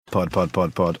Pod.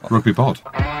 Rugby pod.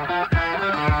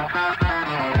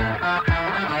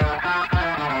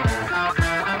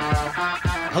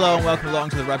 Hello and welcome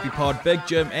along to the Rugby Pod. Big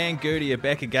Jim and Goody are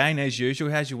back again as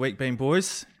usual. How's your week been,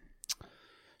 boys?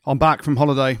 I'm back from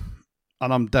holiday,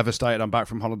 and I'm devastated. I'm back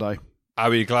from holiday. How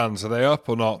are your glands? Are they up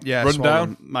or not? Yeah, Run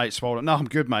swollen, down? mate, swollen. No, I'm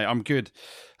good, mate. I'm good.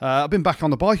 I've been back on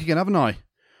the bike again, haven't I?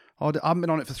 I haven't been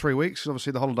on it for 3 weeks.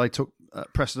 Obviously, the holiday took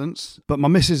precedence. But my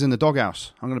missus in the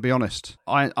doghouse, I'm going to be honest.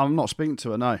 I'm not speaking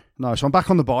to her, no. So I'm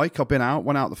back on the bike. I've been out,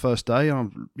 went out the first day.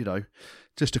 And I'm,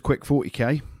 just a quick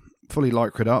 40k, fully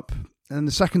lycra'd up. And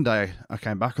the second day I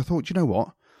came back, I thought, you know what?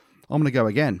 I'm going to go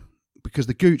again. Because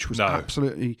the gooch was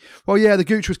absolutely... Well, yeah, the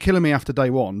gooch was killing me after day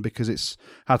one because it's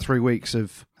had 3 weeks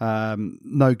of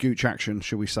no gooch action,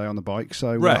 shall we say, on the bike.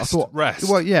 So rest.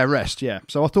 Well, yeah, rest, yeah.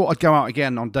 So I thought I'd go out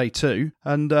again on day two.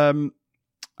 And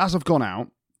as I've gone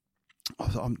out,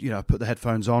 I put the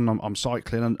headphones on, I'm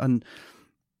cycling, and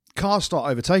cars start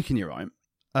overtaking you, right?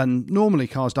 And normally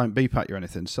cars don't beep at you or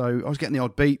anything. So I was getting the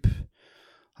odd beep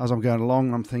as I'm going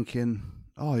along. I'm thinking...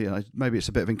 maybe it's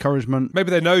a bit of encouragement.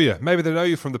 Maybe they know you. Maybe they know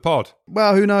you from the pod.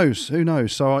 Well, who knows?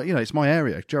 So, it's my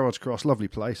area, Gerrard's Cross, lovely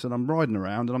place, and I'm riding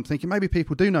around and I'm thinking maybe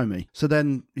people do know me. So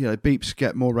then, beeps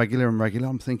get more regular and regular.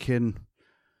 I'm thinking,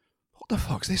 what the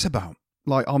fuck's this about?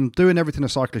 Like, I'm doing everything a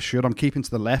cyclist should. I'm keeping to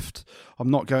the left.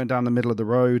 I'm not going down the middle of the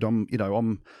road. I'm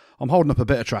holding up a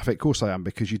bit of traffic. Of course I am,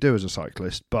 because you do as a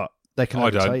cyclist, but they can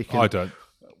overtake. I don't.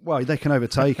 Well, they can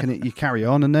overtake and you carry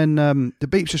on, and then the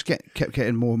beeps just kept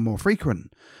getting more and more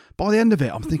frequent. By the end of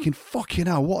it, I'm thinking, fucking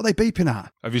hell, what are they beeping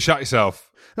at? Have you shot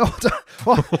yourself?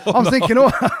 I'm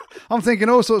thinking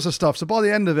all sorts of stuff. So by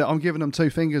the end of it, I'm giving them 2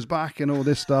 fingers back and all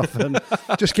this stuff, and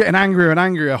just getting angrier and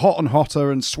angrier, hot and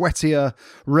hotter and sweatier,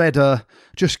 redder,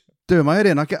 just doing my head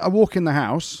in. I walk in the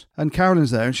house and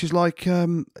Carolyn's there, and she's like,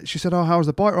 she said, "Oh, how was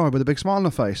the bike ride?" with a big smile on her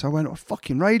face. I went, "I'm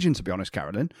fucking raging, to be honest,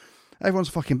 Carolyn. Everyone's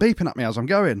fucking beeping at me as I'm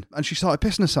going." And she started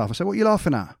pissing herself. I said, "What are you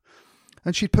laughing at?"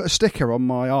 And she'd put a sticker on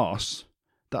my arse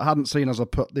that I hadn't seen as I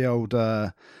put the old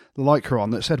the Lycra on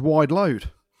that said "wide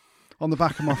load" on the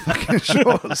back of my fucking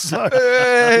shorts. So,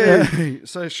 hey!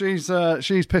 So she's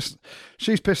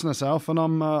pissing herself, and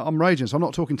I'm raging. So I'm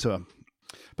not talking to her.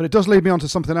 But it does lead me on to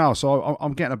something else. So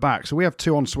I'm getting her back. So we have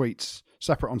 2 ensuites,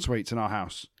 separate ensuites in our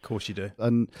house. Of course you do.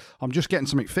 And I'm just getting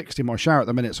something fixed in my shower at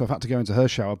the minute, so I've had to go into her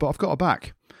shower. But I've got her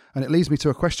back. And it leads me to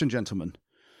a question, gentlemen.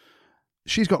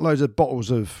 She's got loads of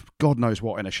bottles of God knows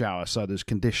what in a shower. So there's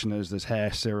conditioners, there's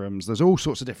hair serums, there's all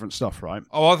sorts of different stuff, right?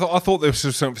 Oh, I thought this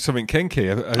was something kinky.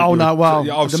 Oh, no, well...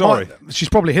 I'm sorry. She's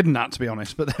probably hidden that, to be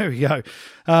honest, but there we go.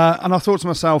 And I thought to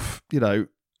myself,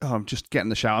 I'm just getting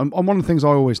the shower. And one of the things I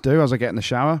always do as I get in the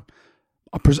shower,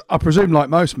 I presume like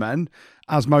most men,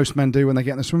 as most men do when they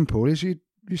get in the swimming pool, is you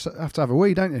have to have a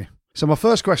wee, don't you? So my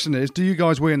first question is, do you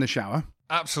guys wee in the shower?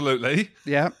 Absolutely.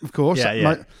 Yeah, of course.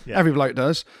 Yeah. Every bloke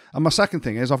does. And my second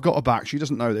thing is, I've got her back. She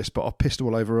doesn't know this, but I've pissed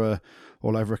all over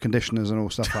her conditioners and all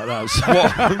stuff like that.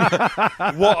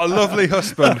 So. What a lovely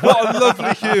husband. What a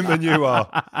lovely human you are.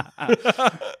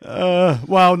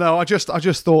 Well, no, I just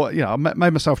thought, I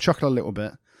made myself chuckle a little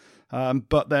bit.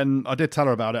 But then I did tell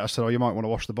her about it. I said, "Oh, you might want to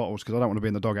wash the bottles because I don't want to be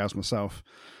in the doghouse myself."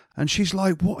 And she's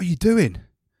like, "What are you doing?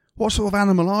 What sort of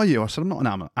animal are you?" I said, "I'm not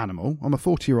an animal. I'm a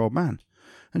 40-year-old man."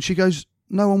 And she goes,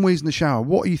 "No one wheezes in the shower.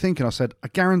 What are you thinking?" I said, "I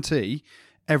guarantee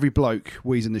every bloke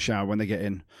wheezes in the shower when they get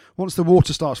in. Once the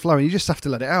water starts flowing, you just have to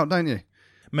let it out, don't you?"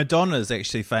 Madonna's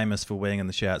actually famous for weeing in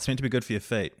the shower. It's meant to be good for your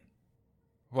feet.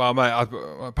 Well, mate,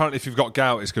 apparently if you've got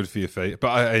gout, it's good for your feet.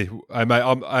 But, hey, mate,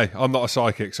 I'm not a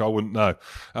psychic, so I wouldn't know.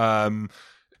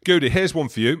 Goody, here's one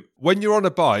for you. When you're on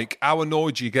a bike, how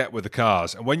annoyed do you get with the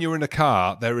cars? And when you're in a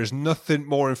car, there is nothing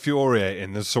more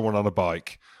infuriating than someone on a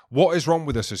bike. What is wrong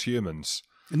with us as humans?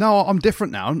 No, I'm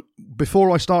different now.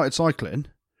 Before I started cycling,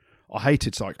 I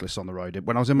hated cyclists on the road.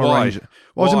 When I was in my Ranger,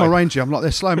 in my Ranger, I'm like,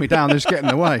 they're slowing me down, they're just getting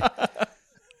in the way.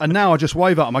 And now I just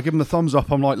wave at them. I give them the thumbs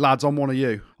up. I'm like, lads, I'm one of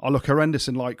you. I look horrendous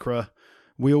in Lycra.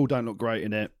 We all don't look great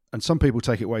in it. And some people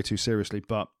take it way too seriously.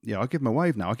 But yeah, I give them a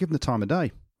wave now. I give them the time of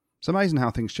day. It's amazing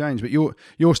how things change. But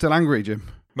you're still angry, Jim.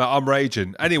 Mate, I'm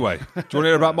raging. Anyway, do you want to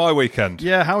hear about my weekend?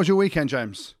 Yeah, how was your weekend,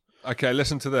 James? Okay,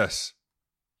 listen to this.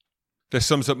 This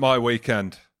sums up my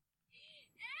weekend.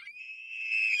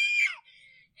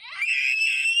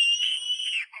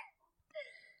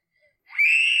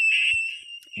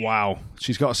 Wow.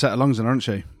 She's got a set of lungs in her, hasn't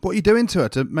she? What are you doing to her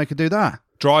to make her do that?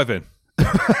 Driving.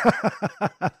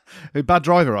 A bad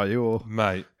driver, are you? Or?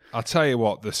 Mate, I'll tell you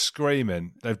what, the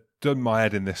screaming, they've done my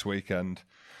head in this weekend.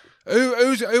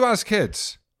 Who has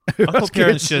kids? I thought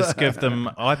parents just give them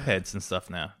iPads and stuff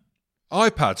now.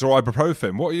 iPads or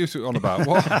ibuprofen? What are you on about?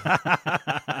 What?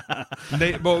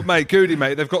 Well, mate, Goody,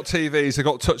 mate, they've got TVs, they've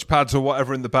got touchpads or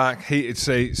whatever in the back, heated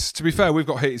seats. To be fair, we've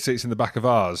got heated seats in the back of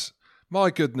ours. My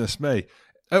goodness me.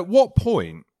 At what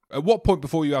point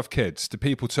before you have kids do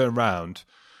people turn around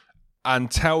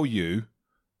and tell you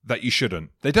that you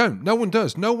shouldn't? They don't. No one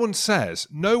does. No one says.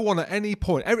 No one at any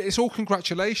point. It's all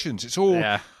congratulations. It's all,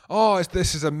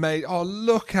 this is amazing. Oh,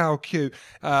 look how cute.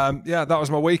 That was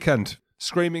my weekend.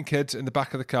 Screaming kids in the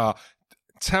back of the car.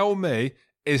 Tell me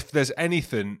if there's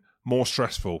anything more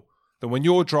stressful than when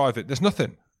you're driving. There's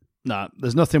nothing. No,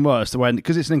 there's nothing worse than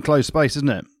because it's an enclosed space, isn't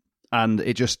it? And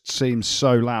it just seems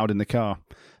so loud in the car.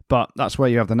 But that's where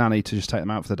you have the nanny to just take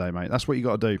them out for the day, mate. That's what you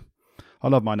got to do. I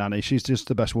love my nanny. She's just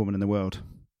the best woman in the world.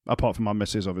 Apart from my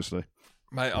missus, obviously.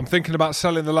 Mate, I'm thinking about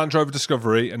selling the Land Rover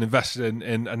Discovery and investing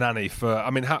in a nanny for... I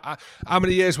mean, how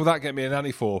many years will that get me a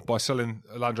nanny for by selling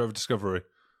a Land Rover Discovery?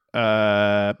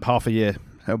 Half a year.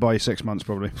 It'll buy you 6 months,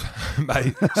 probably.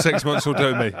 Mate, 6 months will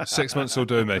do me. 6 months will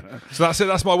do me. So that's it.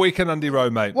 That's my weekend, Andy Rowe,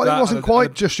 mate. Well, it wasn't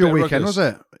quite just your weekend, was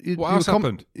it? What else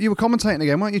happened? You were commentating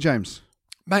again, weren't you, James?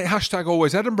 Mate, hashtag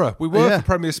always Edinburgh. We were for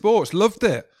Premier Sports. Loved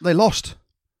it. They lost.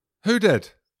 Who did?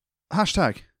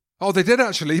 Hashtag. Oh, they did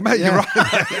actually. Mate, you're right. Mate.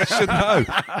 I should know.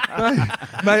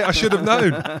 Mate, I should have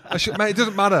known. Mate, it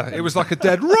doesn't matter. It was like a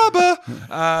dead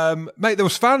rubber. Mate, there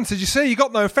was fans. Did you see? You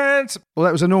got no fans. Well,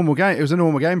 that was a normal game. It was a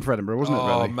normal game for Edinburgh, wasn't it,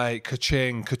 really? Oh, mate,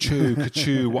 ka-ching, ka-choo,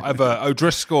 ka-choo, whatever.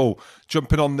 O'Driscoll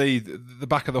jumping on the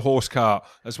back of the horse cart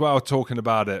as well, talking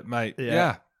about it, mate.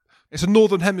 Yeah. It's a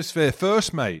Northern Hemisphere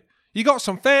first, mate. You got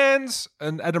some fans,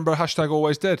 and Edinburgh hashtag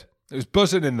always did. It was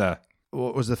buzzing in there.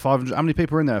 What was the 500? How many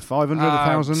people were in there? 500,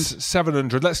 1,000?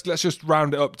 700. Let's just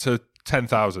round it up to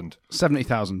 10,000.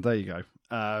 70,000. There you go.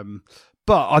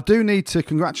 But I do need to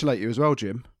congratulate you as well,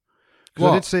 Jim.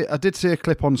 Because I did see a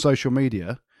clip on social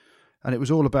media, and it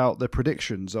was all about the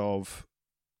predictions of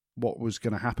what was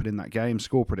going to happen in that game,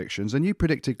 score predictions, and you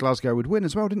predicted Glasgow would win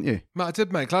as well, didn't you? Mate, I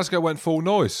did, mate. Glasgow went full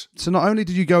noise. So not only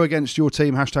did you go against your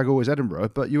team, hashtag always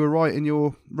Edinburgh, but you were right in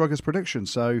your Ruggers prediction.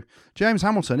 So James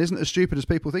Hamilton isn't as stupid as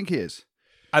people think he is.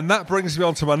 And that brings me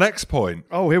on to my next point.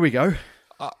 Oh, here we go.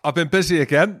 I've been busy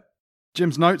again.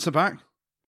 Jim's notes are back.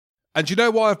 And you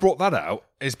know why I've brought that out?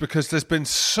 Is because there's been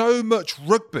so much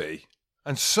rugby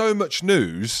and so much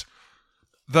news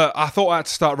that I thought I had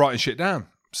to start writing shit down.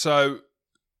 So...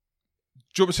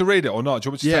 do you want me to read it or not? Do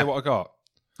you want me to tell you what I got?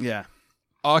 Yeah.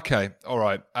 Okay, all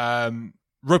right.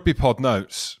 Rugby pod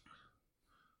notes.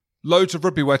 Loads of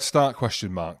rugby, where to start,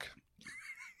 question mark.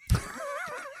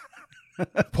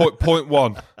 Point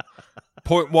one.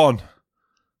 Point one.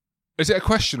 Is it a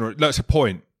question or... no, it's a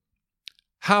point.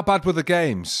 How bad were the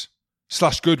games?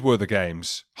 / good were the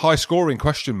games? High scoring,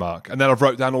 question mark. And then I've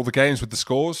wrote down all the games with the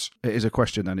scores. It is a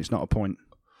question then, it's not a point.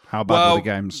 How bad were the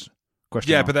games?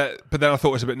 Yeah, but then I thought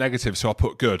it was a bit negative, so I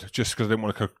put good, just because I didn't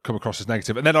want to come across as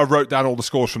negative. And then I wrote down all the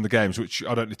scores from the games, which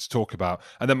I don't need to talk about.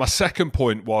 And then my second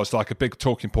point was, like a big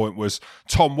talking point, was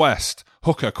Tom West,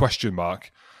 hooker, question mark.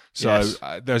 So yes.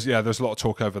 There's a lot of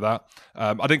talk over that.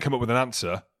 I didn't come up with an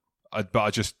answer, I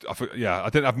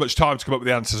didn't have much time to come up with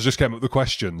the answers. I just came up with the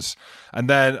questions. And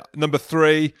then number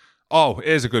 3,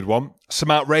 here's a good one. Some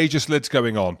outrageous lids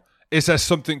going on. Is there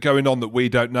something going on that we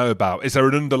don't know about? Is there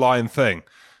an underlying thing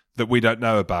that we don't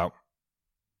know about?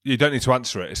 You don't need to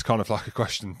answer it. It's kind of like a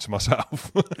question to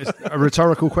myself. It's a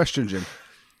rhetorical question, Jim.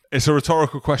 It's a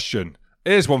rhetorical question.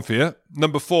 Here's one for you.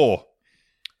 Number 4.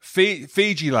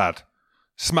 Fiji lad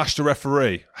smashed a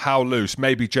referee. How loose?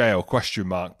 Maybe jail? Question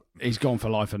mark. He's gone for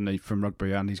life, hasn't he, from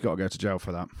rugby, and he's got to go to jail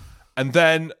for that. And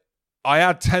then I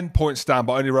had 10 points down,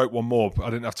 but I only wrote one more. I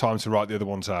didn't have time to write the other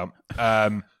ones out.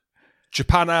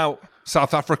 Japan out,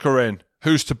 South Africa in.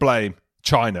 Who's to blame?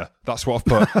 China. That's what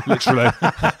I've put, literally.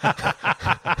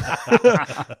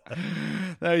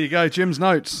 There you go, Jim's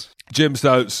notes. Jim's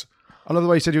notes. I love the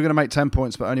way you said you were going to make 10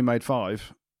 points, but only made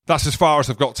 5. That's as far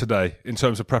as I've got today in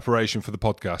terms of preparation for the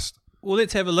podcast. Well,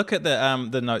 let's have a look at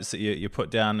the notes that you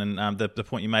put down and the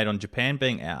point you made on Japan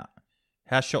being out.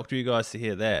 How shocked were you guys to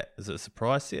hear that? Is it a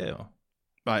surprise to you? Or?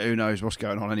 Mate, who knows what's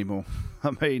going on anymore?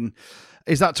 I mean,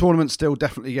 is that tournament still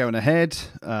definitely going ahead?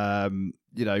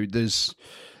 There's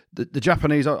the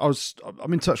Japanese.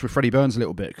 I'm in touch with Freddie Burns a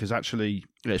little bit because actually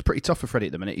it's pretty tough for Freddie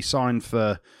at the minute. He signed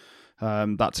for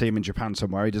that team in Japan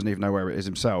somewhere. He doesn't even know where it is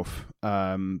himself.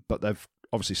 But they've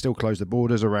obviously still closed the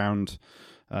borders around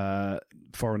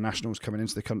foreign nationals coming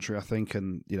into the country, I think,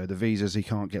 and the visas he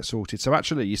can't get sorted. So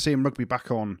actually, you see him rugby back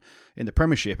on in the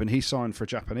Premiership, and he signed for a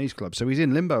Japanese club, so he's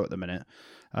in limbo at the minute.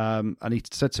 And he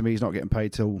said to me he's not getting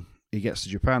paid till he gets to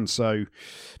Japan. So,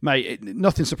 mate,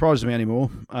 nothing surprises me anymore.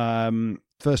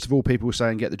 First of all, people were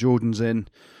saying get the Jordans in.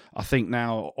 I think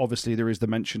now, obviously, there is the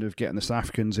mention of getting the South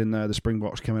Africans in there, the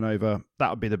Springboks coming over. That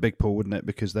would be the big pull, wouldn't it?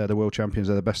 Because they're the world champions,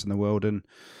 they're the best in the world. And,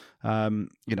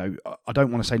 I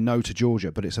don't want to say no to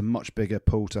Georgia, but it's a much bigger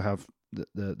pull to have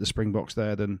the Springboks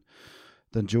there than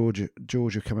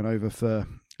Georgia coming over for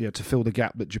to fill the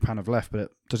gap that Japan have left.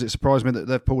 But does it surprise me that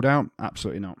they've pulled out?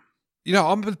 Absolutely not.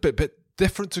 I'm a bit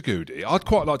different to Goody. I'd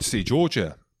quite like to see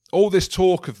Georgia. All this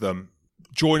talk of them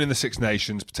joining the Six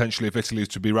Nations, potentially if Italy is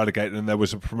to be relegated and there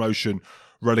was a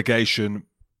relegation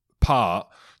part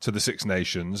to the Six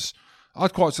Nations,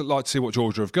 I'd quite like to see what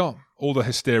Georgia have got. All the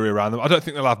hysteria around them. I don't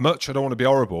think they'll have much. I don't want to be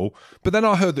horrible. But then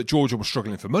I heard that Georgia was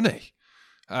struggling for money.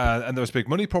 And there was big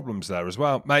money problems there as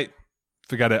well. Mate,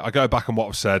 forget it. I go back on what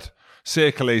I've said.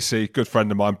 Siya Kolisi, good friend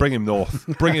of mine. Bring him north.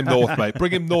 Bring him north, mate.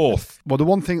 Bring him north. Well, the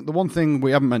one thing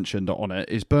we haven't mentioned on it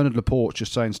is Bernard Laporte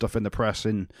just saying stuff in the press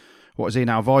in, what is he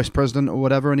now, vice president or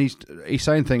whatever, and he's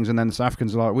saying things, and then the South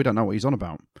Africans are like, we don't know what he's on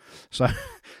about. So,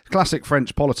 classic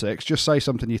French politics. Just say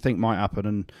something you think might happen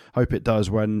and hope it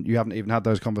does when you haven't even had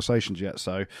those conversations yet.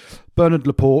 So, Bernard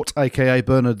Laporte, a.k.a.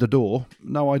 Bernard the Door,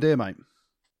 no idea, mate.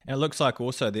 And it looks like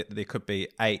also that there could be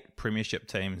 8 premiership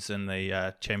teams in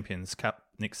the Champions Cup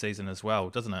next season as well,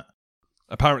 doesn't it?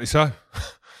 Apparently so.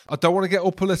 I don't want to get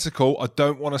all political. I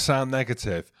don't want to sound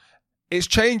negative. It's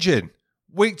changing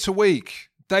week to week,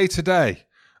 day to day.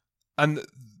 And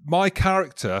my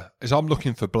character is I'm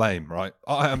looking for blame, right?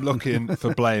 I am looking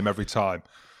for blame every time.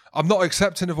 I'm not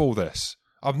accepting of all this.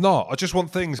 I'm not. I just want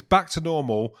things back to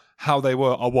normal, how they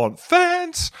were. I want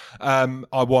fans. I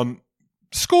want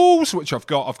schools, which I've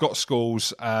got. I've got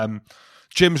schools.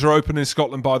 Gyms are open in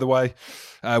Scotland, by the way,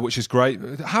 which is great.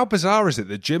 How bizarre is it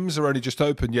that gyms are only just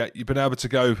open, yet you've been able to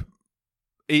go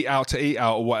eat out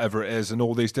or whatever it is, and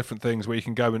all these different things where you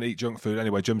can go and eat junk food.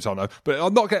 Anyway, gyms I know. But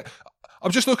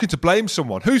I'm just looking to blame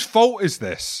someone. Whose fault is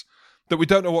this that we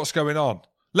don't know what's going on?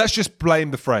 Let's just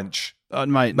blame the French.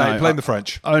 Mate, blame the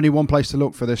French. Only one place to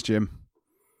look for this, Jim,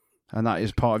 and that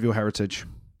is part of your heritage.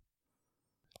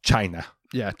 China.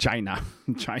 Yeah, China.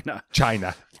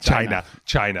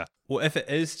 Well, if it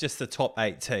is just the top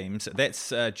 8 teams,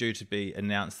 that's due to be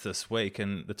announced this week,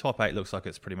 and the top 8 looks like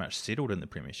it's pretty much settled in the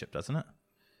Premiership, doesn't it?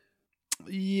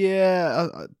 Yeah,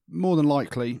 more than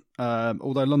likely.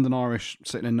 Although London Irish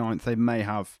sitting in 9th, they may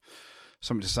have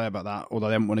something to say about that, although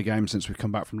they haven't won a game since we've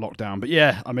come back from lockdown. But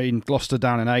yeah, I mean, Gloucester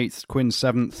down in 8th, Quins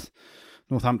 7th,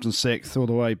 Northampton 6th, all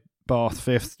the way Bath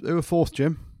 5th. Who were 4th,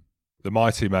 Jim? The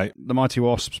mighty, mate. The mighty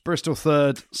Wasps. Bristol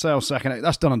 3rd, Sale 2nd.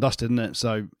 That's done and dusted, isn't it?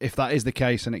 So if that is the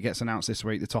case and it gets announced this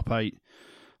week, the top 8,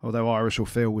 although Irish will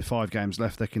feel with 5 games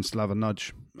left, they can still have a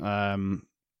nudge.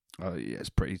 It's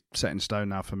pretty set in stone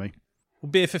now for me.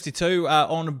 Well, Beer 52 are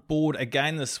on board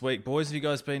again this week, boys. Have you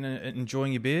guys been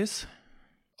enjoying your beers?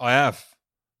 I have.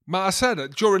 Matt, I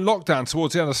said during lockdown,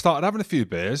 towards the end, I started having a few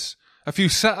beers, a few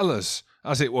settlers,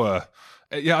 as it were.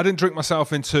 Yeah, I didn't drink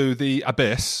myself into the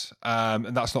Abyss,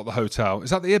 and that's not the hotel. Is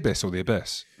that the Ibis or the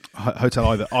Abyss?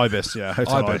 Hotel Ibis, yeah.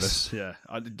 Hotel Ibis, yeah.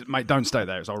 Mate, don't stay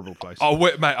there. It's a horrible place. Oh,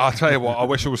 mate, I'll tell you what. I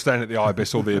wish I was staying at the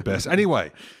Ibis or the Abyss.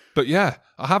 Anyway, but yeah,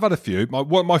 I have had a few.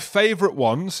 One of my favourite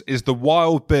ones is the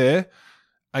Wild Beer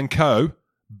 & Co.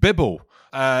 Bibble.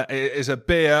 It is a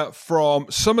beer from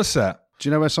Somerset. Do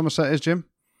you know where Somerset is, Jim?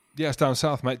 Yeah, it's down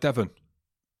south, mate. Devon.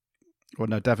 Well,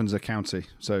 no, Devon's a county.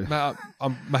 So, mate,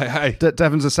 hey,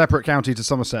 Devon's a separate county to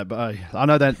Somerset, but hey, I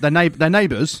know they're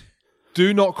neighbours.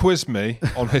 Do not quiz me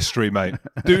on history, mate.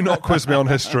 Do not quiz me on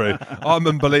history. I'm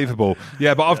unbelievable.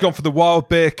 Yeah, but I've gone for the Wild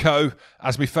Beer Co.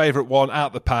 as my favourite one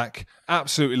out the pack.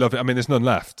 Absolutely love it. I mean, there's none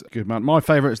left. Good, man. My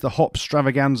favourite is the Hop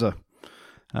Stravaganza.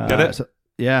 Get it?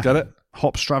 Yeah. Get it?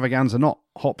 Hop Stravaganza, not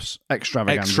Hops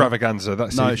Extravaganza. Extravaganza.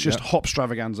 It's just Hop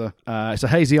Stravaganza. It's a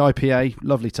hazy IPA.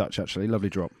 Lovely touch, actually. Lovely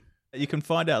drop. You can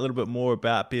find out a little bit more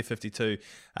about Beer 52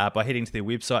 by heading to their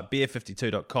website,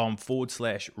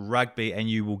 beer52.com/rugby, and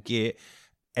you will get,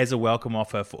 as a welcome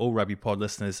offer for all Rugby Pod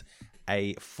listeners,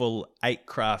 a full 8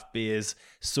 craft beers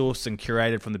sourced and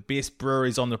curated from the best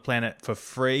breweries on the planet for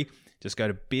free. Just go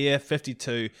to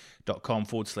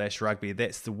beer52.com/rugby.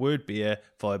 That's the word beer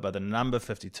followed by the number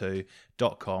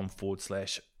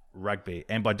 52.com/rugby.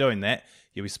 And by doing that,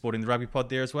 you'll be supporting the Rugby Pod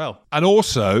there as well. And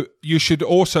also, you should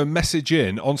also message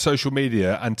in on social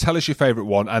media and tell us your favourite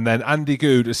one. And then Andy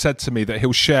Good has said to me that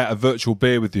he'll share a virtual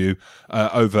beer with you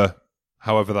over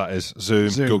however that is. Zoom,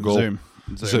 Google.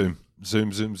 Zoom.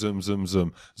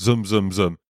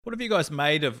 What have you guys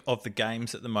made of the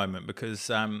games at the moment? Because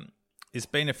there's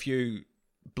been a few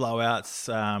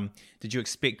blowouts. Did you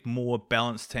expect more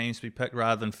balanced teams to be picked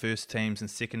rather than first teams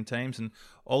and second teams? And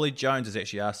Ollie Jones has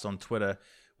actually asked on Twitter,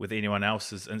 with anyone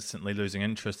else is instantly losing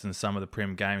interest in some of the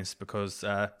Prem games because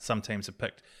some teams have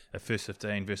picked a first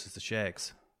 15 versus the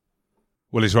Shags.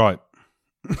 Well, he's right.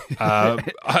 I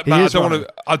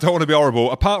don't want to be horrible.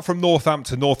 Apart from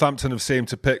Northampton have seemed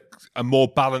to pick a more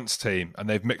balanced team, and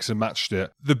they've mixed and matched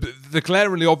it. The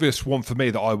glaringly obvious one for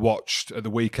me that I watched at the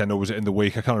weekend, or was it in the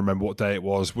week? I can't remember what day it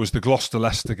was the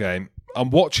Gloucester-Leicester game. I'm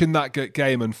watching that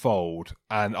game unfold,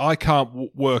 and I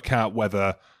can't work out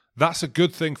whether that's a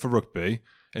good thing for rugby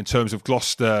in terms of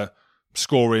Gloucester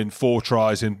scoring 4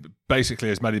 tries in basically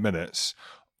as many minutes,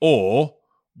 or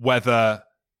whether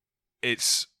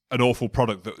it's an awful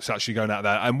product that's actually going out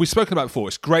there. And we've spoken about it before.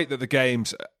 It's great that the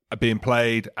games are being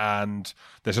played, and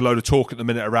there's a load of talk at the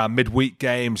minute around midweek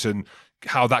games and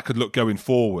how that could look going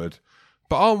forward.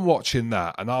 But I'm watching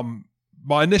that, and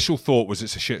my initial thought was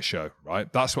it's a shit show,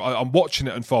 right? That's what I'm watching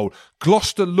it unfold.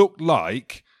 Gloucester looked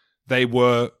like they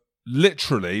were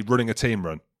literally running a team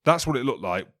run. That's what it looked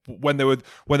like when they were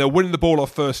winning the ball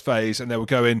off first phase and they were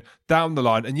going down the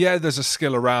line. And yeah, there's a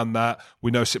skill around that.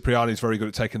 We know Cipriani's very good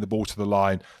at taking the ball to the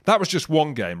line. That was just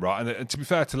one game, right? And to be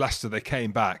fair to Leicester, they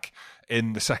came back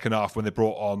in the second half when they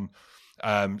brought on,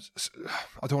 I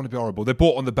don't want to be horrible, they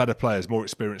brought on the better players, more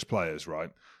experienced players,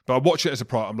 right? But I watch it as a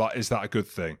product, I'm like, is that a good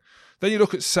thing? Then you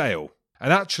look at Sale,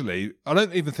 and actually, I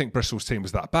don't even think Bristol's team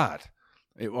was that bad.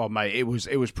 It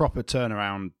was proper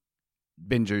turnaround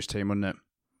bin juice team, wasn't it?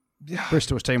 Yeah.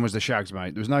 Bristol's team was the Shags,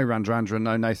 mate. There was no Randrandran,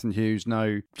 no Nathan Hughes,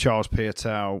 no Charles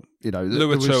Piatel,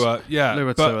 Luatua, yeah.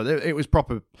 Luatua. It was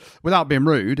proper. Without being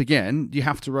rude, again, you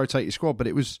have to rotate your squad, but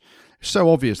it was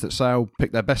so obvious that Sale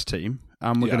picked their best team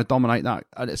and we're going to dominate that.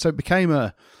 And so it became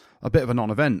a bit of a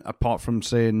non-event, apart from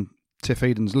seeing Tiff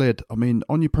Eden's lid. I mean,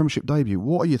 on your Premiership debut,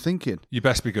 what are you thinking? You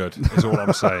best be good, is all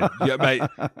I'm saying. Yeah, mate.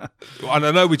 And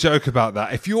I know we joke about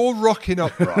that. If you're rocking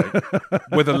up right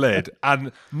with a lid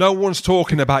and no one's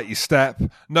talking about your step,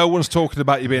 no one's talking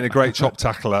about you being a great chop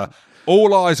tackler,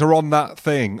 all eyes are on that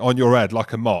thing on your head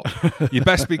like a mop. You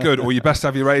best be good, or you best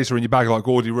have your razor in your bag like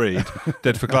Gordy Reid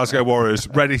did for Glasgow Warriors,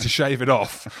 ready to shave it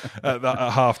off at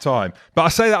half time. But I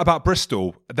say that about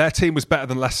Bristol. Their team was better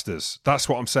than Leicester's. That's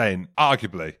what I'm saying,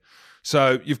 arguably.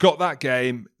 So you've got that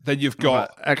game, then you've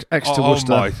got extra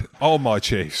Worcester. My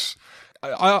Chiefs.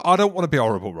 I don't want to be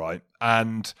horrible, right?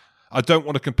 And I don't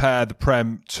want to compare the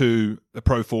Prem to the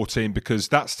Pro 14 because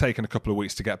that's taken a couple of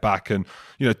weeks to get back. And,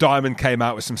 Diamond came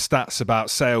out with some stats about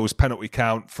Sale's penalty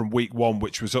count from week 1,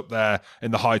 which was up there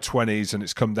in the high 20s, and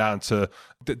it's come down to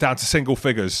single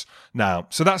figures now.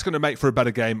 So that's going to make for a better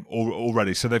game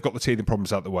already. So they've got the teething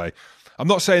problems out the way. I'm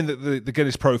not saying that the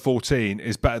Guinness Pro 14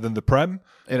 is better than the Prem.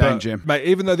 It ain't, Jim. Mate,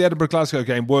 even though the Edinburgh-Glasgow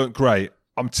game weren't great,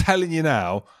 I'm telling you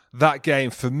now, that game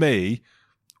for me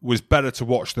was better to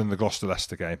watch than the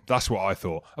Gloucester-Leicester game. That's what I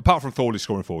thought, apart from Thorley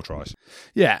scoring 4 tries.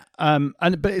 Yeah,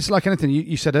 but it's like anything.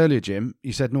 You said earlier, Jim,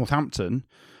 you said Northampton,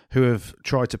 who have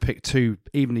tried to pick 2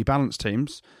 evenly balanced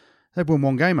teams, they've won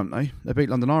 1 game, haven't they? They beat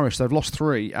London Irish. They've lost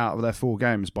 3 out of their 4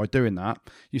 games by doing that.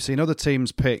 You've seen other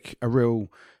teams pick a real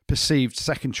perceived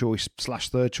second choice /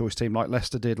 third choice team like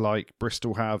Leicester did, like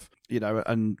Bristol have,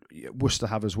 and Worcester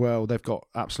have as well. They've got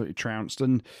absolutely trounced.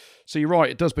 And so you're right,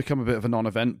 it does become a bit of a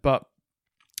non-event, but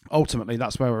ultimately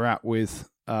that's where we're at with,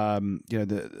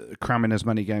 the cramming as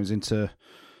many games into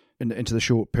the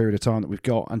short period of time that we've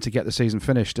got, and to get the season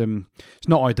finished. It's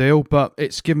not ideal, but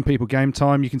it's given people game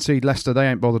time. You can see Leicester, they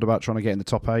ain't bothered about trying to get in the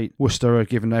top 8. Worcester are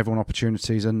giving everyone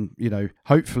opportunities, and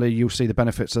hopefully you'll see the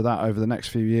benefits of that over the next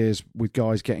few years with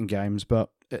guys getting games. But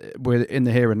we're in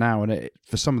the here and now, and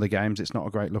for some of the games, it's not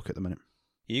a great look at the minute.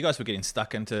 You guys were getting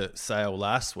stuck into Sale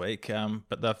last week,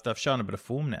 but they've shown a bit of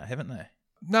form now, haven't they?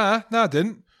 Nah, I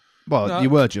didn't. Well, no. You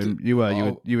were, Jim. You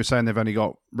were saying they've only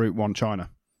got Route 1 China.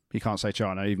 You can't say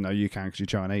China, even though you can because you're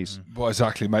Chinese. What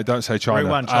exactly, mate? Don't say China.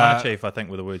 Route 1 China Chief, I think,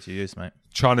 were the words you used, mate.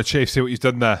 China Chief, see what you've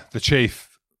done there. The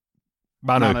Chief,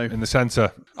 Manu. In the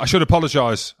centre. I should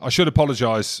apologise.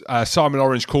 Simon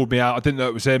Orange called me out. I didn't know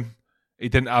it was him. He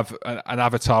didn't have an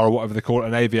avatar or whatever they call it,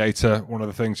 an aviator, one of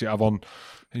the things you have on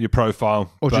your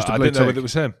profile. Or just a blue I didn't know tick. whether it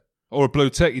was him. Or a blue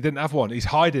tick. He didn't have one. He's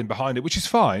hiding behind it, which is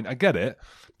fine. I get it.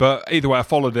 But either way, I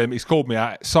followed him. He's called me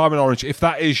out. Simon Orange, if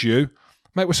that is you,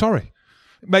 mate, we're sorry.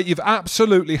 Mate, you've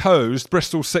absolutely hosed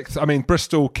Bristol kids.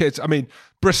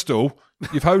 Bristol,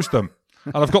 you've hosed them.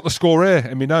 And I've got the score here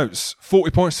in my notes.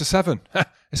 40 points to 7.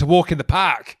 It's a walk in the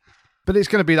park. But it's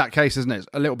going to be that case, isn't it?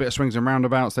 A little bit of swings and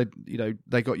roundabouts.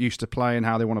 They got used to playing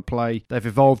how they want to play. They've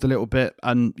evolved a little bit.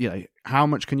 And, how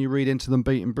much can you read into them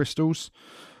beating Bristol's?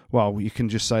 Well, you can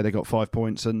just say they got 5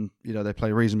 points and, they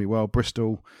play reasonably well.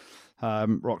 Bristol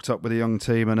rocked up with a young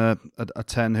team and a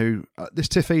 10 who... this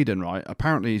Tiff Eden, right,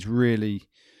 apparently he's really,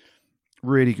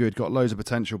 really good, got loads of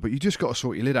potential, but you just got to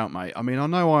sort your lid out, mate. I mean, I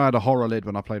know I had a horror lid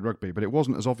when I played rugby, but it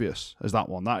wasn't as obvious as that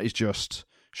one. That is just,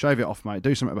 shave it off, mate.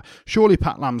 Do something about it. Surely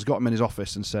Pat Lam's got him in his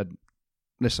office and said,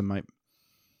 listen, mate,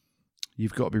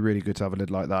 you've got to be really good to have a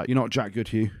lid like that. You're not Jack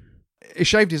Goodhue. He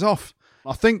shaved his off.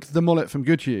 I think the mullet from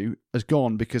Goodhue has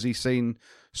gone because he's seen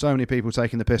so many people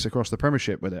taking the piss across the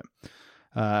Premiership with it.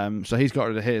 So he's got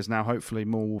rid of his. Now hopefully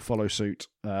more will follow suit.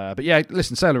 But yeah,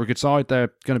 listen, Sale are a good side.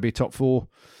 They're going to be top 4.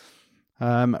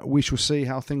 We shall see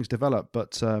how things develop.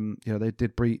 But they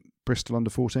did beat Bristol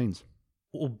under 14s.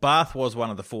 Well, Bath was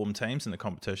one of the form teams in the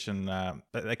competition.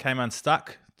 They came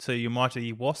unstuck to your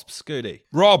mighty Wasps, Scooty.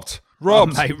 Robbed.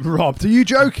 Mate, robbed. Are you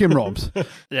joking, robbed?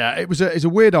 Yeah, it's a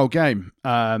weird old game.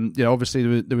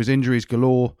 Obviously there was injuries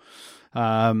galore.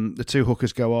 The 2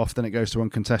 hookers go off, then it goes to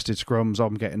uncontested scrums.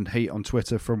 I'm getting heat on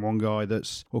Twitter from one guy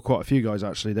quite a few guys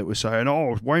actually, that was saying,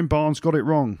 oh, Wayne Barnes got it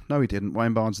wrong. No, he didn't.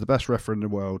 Wayne Barnes is the best referee in the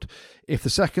world. If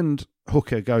the second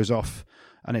hooker goes off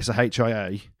and it's a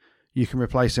HIA, you can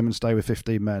replace him and stay with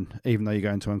 15 men, even though you're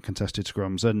going to uncontested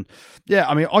scrums. And yeah,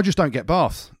 I mean, I just don't get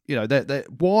Bath.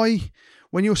 Why,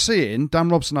 when you're seeing Dan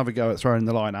Robson have a go at throwing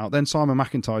the line out, then Simon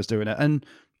McIntyre's doing it. And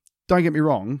don't get me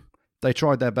wrong, they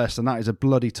tried their best, and that is a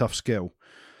bloody tough skill.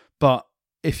 But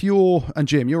if and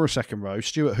Jim, you're a second row,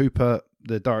 Stuart Hooper,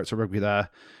 the director of rugby there,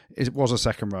 was a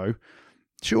second row,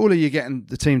 surely you're getting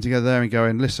the team together there and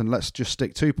going, listen, let's just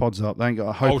stick 2 pods up. They ain't got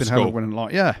a hope in hell of winning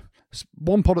like, yeah.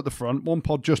 1 pod at the front, 1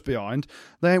 pod just behind.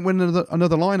 They ain't winning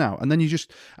another line out. And then you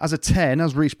just, as a 10,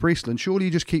 as Reece Priestland, surely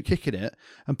you just keep kicking it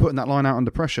and putting that line out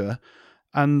under pressure.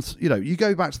 And, you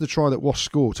go back to the try that Wasps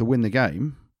scored to win the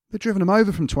game. They've driven them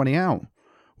over from 20 out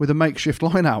with a makeshift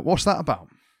line out. What's that about?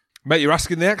 Mate, you're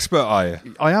asking the expert, are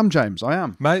you? I am, James. I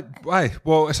am. Mate, hey,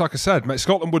 well, it's like I said, mate,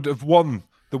 Scotland would have won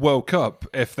the World Cup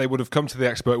if they would have come to the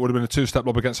expert. It would have been a 2-step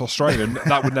lob against Australia, and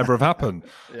that would never have happened.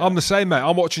 Yeah. I'm the same, mate.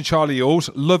 I'm watching Charlie Ewels,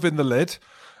 loving the lid.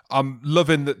 I'm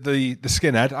loving the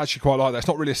skinhead. I actually quite like that. It's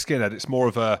not really a skinhead. It's more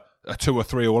of a 2 or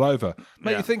 3 all over.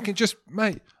 Mate, You're thinking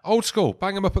mate, old school,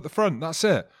 bang him up at the front. That's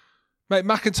it. Mate,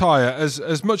 McIntyre,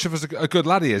 as much of a good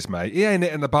lad he is, mate, he ain't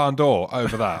hitting the barn door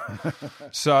over that.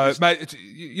 So, mate,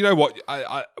 you know what?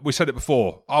 We said it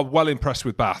before. I'm well impressed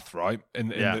with Bath, right? In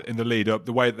the lead up,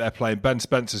 the way that they're playing. Ben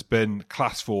Spencer's been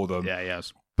class for them. Yeah, he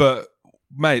has. But,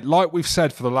 mate, like we've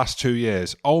said for the last 2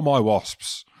 years, oh my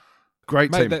Wasps.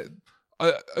 Great team.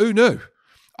 Who knew?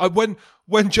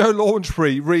 When Joe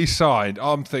Launchbury re-signed,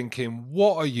 I'm thinking,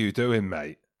 what are you doing,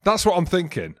 mate? That's what I'm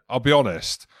thinking, I'll be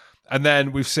honest. And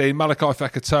then we've seen Malachi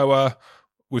Fekitoa.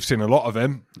 We've seen a lot of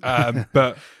him.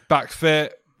 But back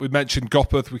fit. We mentioned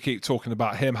Gopperth. We keep talking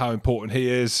about him, how important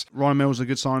he is. Ryan Mills is a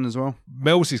good sign as well.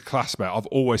 Mills is class, mate. I've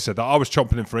always said that. I was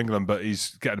chomping him for England, but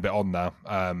he's getting a bit on now.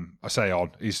 I say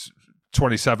on. He's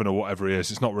 27 or whatever he is.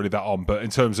 It's not really that on. But in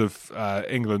terms of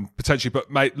England, potentially.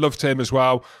 But, mate, loved him as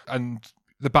well. And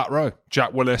the back row.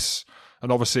 Jack Willis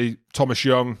and obviously Thomas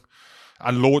Young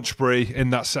and Launchbury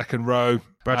in that second row.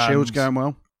 Brad Shields going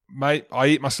well. Mate, I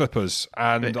eat my slippers,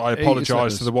 and I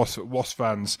apologise to the Wasp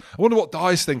fans. I wonder what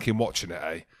Dye's thinking watching it,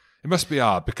 eh? It must be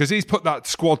hard, because he's put that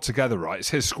squad together, right?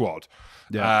 It's his squad.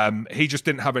 Yeah. He just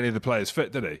didn't have any of the players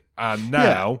fit, did he? And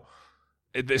now,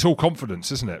 it's all confidence,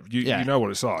 isn't it? You know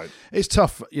what it's like. It's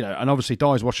tough, and obviously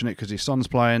Dye's watching it because his son's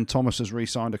playing. Thomas has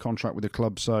re-signed a contract with the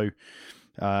club, so,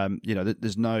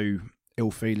 there's no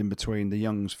ill feeling between the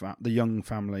Young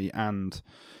family and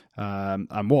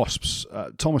Wasps.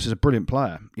 Thomas is a brilliant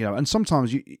player, and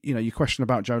sometimes you question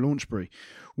about Joe Launchbury.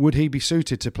 Would he be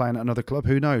suited to playing at another club?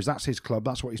 Who knows? That's his club.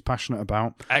 That's what he's passionate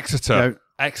about. Exeter,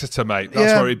 mate.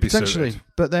 That's where he'd be potentially suited.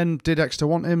 But then, did Exeter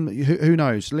want him? Who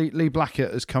knows? Lee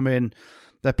Blackett has come in.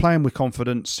 They're playing with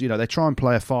confidence. They try and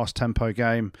play a fast tempo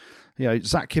game.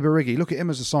 Zach Kibarigi, look at him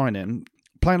as a sign-in,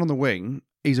 playing on the wing.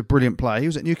 He's a brilliant player. He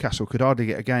was at Newcastle, could hardly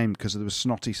get a game because there was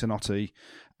Snotty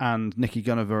and Nicky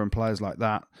Gunnover and players like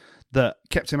that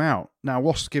kept him out. Now,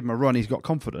 Wasps give him a run. He's got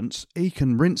confidence. He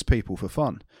can rinse people for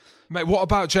fun. Mate, what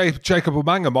about Jacob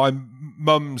Omanga, my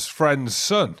mum's friend's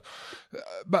son?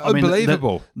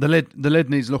 Unbelievable. The lid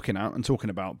needs looking at and talking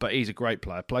about, but he's a great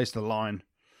player. Plays the line.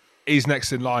 He's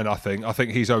next in line, I think. I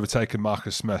think he's overtaken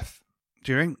Marcus Smith.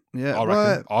 Do you think? Yeah.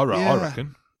 I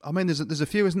reckon. I mean, there's a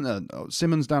few, isn't there?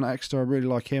 Simmons down at Exeter, I really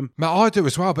like him. Mate, I do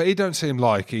as well, but he don't seem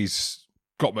like he's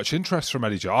got much interest from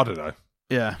Eddie J. I don't know.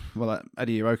 Yeah, well,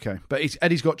 Eddie, you're okay. But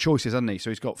Eddie's got choices, hasn't he?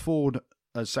 So he's got Ford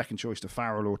as second choice to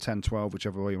Farrell or 10-12,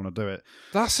 whichever way you want to do it.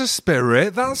 That's a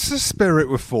spirit.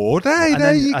 with Ford. Hey,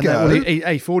 there you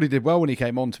go. Ford, he did well when he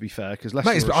came on, to be fair. Because mate,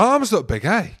 his arms look big,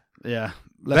 eh? Yeah.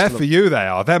 They're for you, they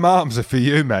are. Them arms are for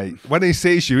you, mate. When he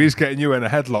sees you, he's getting you in a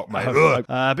headlock, mate.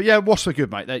 But yeah, Wasps are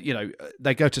good, mate.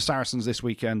 They go to Saracens this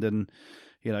weekend, and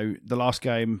the last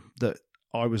game that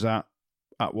I was at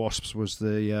Wasps was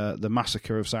the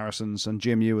massacre of Saracens, and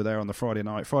Jim, you were there on the Friday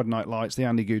Night Lights. The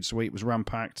Andy Good suite was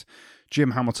ram-packed.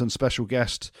 Jim Hamilton, special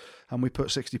guest, and we put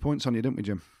 60 points on you, didn't we,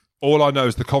 Jim? All I know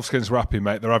is the Covskins were happy,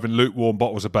 mate. They're having lukewarm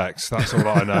bottles of Becks. That's all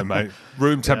I know, mate.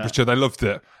 Room temperature, They loved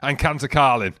it. And cans of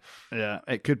Carlin. Yeah,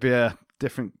 it could be a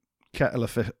different kettle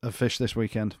of fish this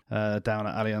weekend down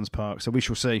at Allianz Park. So we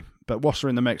shall see. But Wasps are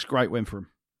in the mix. Great win for them.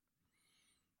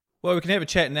 Well, we can have a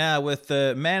chat now with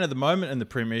the man of the moment in the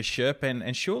Premiership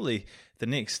and surely the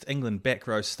next England back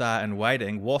row star in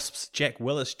waiting. Wasps' Jack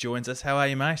Willis joins us. How are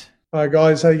you, mate? Hi,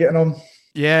 guys. How are you getting on?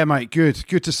 Yeah, mate, good.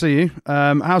 Good to see you.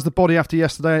 How's the body after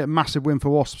yesterday? A massive win for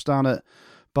Wasps down at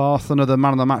Bath. Another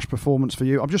man of the match performance for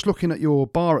you. I'm just looking at your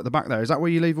bar at the back there. Is that where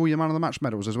you leave all your man of the match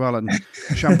medals as well, and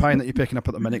champagne that you're picking up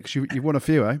at the minute? Because you've won a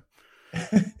few, eh?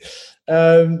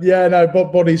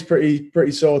 Body's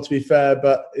pretty sore, to be fair,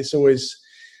 but it's always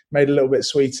made a little bit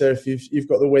sweeter if you've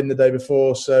got the win the day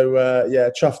before. So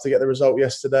chuffed to get the result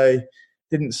yesterday.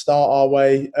 Didn't start our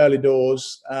way early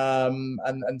doors,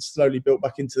 and slowly built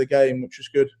back into the game, which was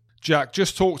good. Jack,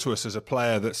 just talk to us as a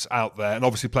player that's out there and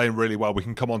obviously playing really well. We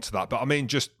can come on to that. But I mean,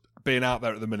 just being out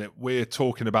there at the minute, we're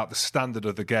talking about the standard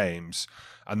of the games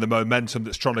and the momentum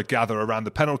that's trying to gather around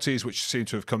the penalties, which seem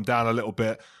to have come down a little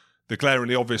bit, the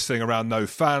glaringly obvious thing around no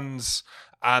fans,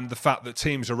 and the fact that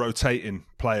teams are rotating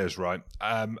players, right?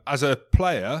 As a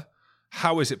player,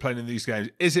 how is it playing in these games?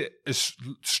 Is it as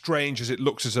strange as it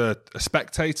looks as a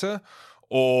spectator,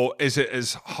 or is it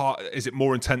as hard? Is it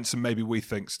more intense than maybe we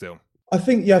think still? I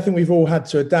think we've all had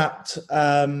to adapt.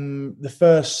 Certainly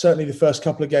the first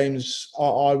couple of games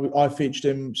I featured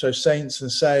in, so Saints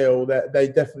and Sale, they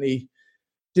definitely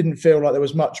didn't feel like there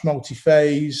was much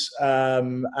multi-phase,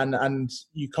 and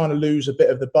you kind of lose a bit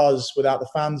of the buzz without the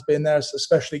fans being there,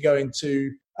 especially going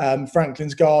to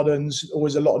Franklin's Gardens,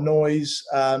 always a lot of noise.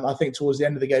 I think towards the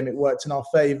end of the game it worked in our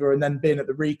favour, and then being at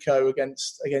the Rico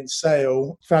against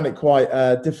Sale, found it quite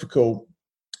difficult,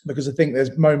 because I think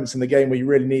there's moments in the game where you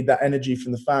really need that energy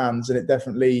from the fans, and it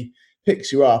definitely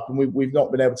picks you up, and we've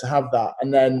not been able to have that.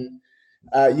 And then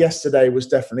yesterday was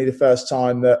definitely the first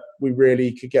time that we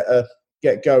really could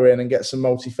get going and get some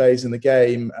multi-phase in the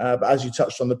game. But as you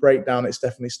touched on the breakdown, it's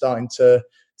definitely starting to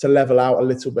level out a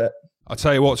little bit. I'll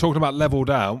tell you what, talking about levelled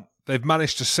out, they've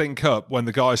managed to sync up when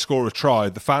the guys score a try,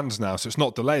 the fans now, so it's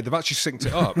not delayed. They've actually synced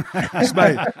it up.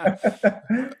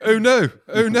 Mate, who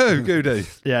knew, Goody?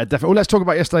 Yeah, definitely. Well, let's talk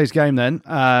about yesterday's game then.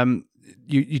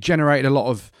 You generated a lot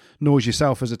of noise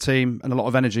yourself as a team and a lot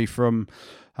of energy from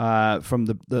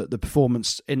the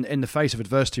performance in the face of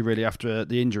adversity, really, after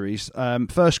the injuries.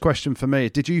 First question for me,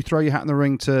 did you throw your hat in the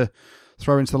ring to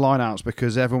throw into the lineouts?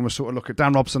 Because everyone was sort of looking,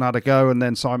 Dan Robson had a go, and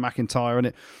then Simon McIntyre,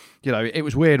 and it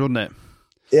was weird, wasn't it?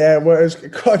 Yeah, well, it was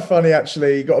quite funny,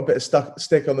 actually. He got a bit of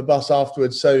stick on the bus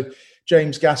afterwards. So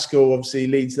James Gaskell obviously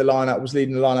was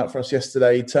leading the line-out for us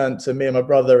yesterday. He turned to me and my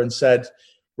brother and said,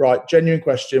 right, genuine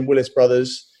question, Willis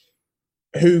brothers,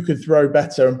 who could throw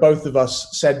better? And both of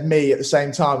us said me at the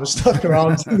same time and stuck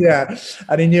around. Yeah.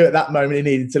 And he knew at that moment he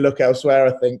needed to look elsewhere,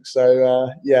 I think. So,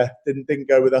 didn't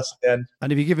go with us at the end.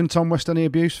 And have you given Tom West any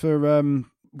abuse for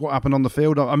what happened on the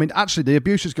field? I mean, actually, the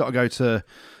abuse has got to go to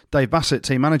Dave Bassett,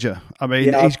 team manager. I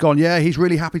mean, He's gone, he's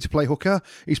really happy to play hooker.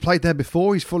 He's played there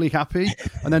before. He's fully happy.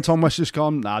 And then Tom West just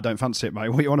gone, nah, I don't fancy it, mate.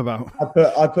 What are you on about?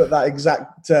 I put that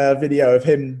exact video of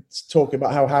him talking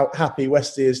about how happy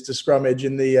Westy is to scrummage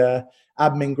in the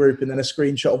admin group, and then a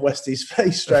screenshot of Westy's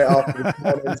face straight after.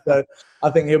 So I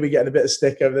think he'll be getting a bit of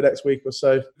stick over the next week or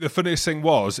so. The funniest thing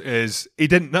is he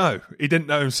didn't know. He didn't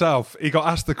know himself. He got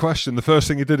asked the question. The first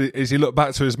thing he did is he looked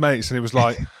back to his mates and he was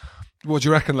like, what do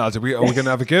you reckon, lads? Are we going to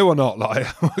have a go or not? Like,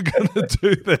 we're going to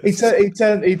do this.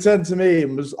 He turned to me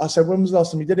and I said, when was the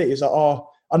last time you did it? He's like,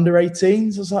 under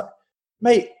 18s. I was like,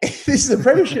 mate, this is a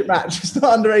Premiership match. It's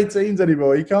not under 18s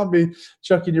anymore. You can't be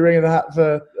chucking your ring in the hat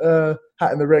for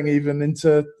hat in the ring even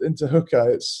into hooker.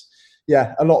 It's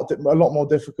a lot more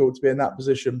difficult to be in that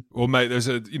position. Well, mate, there's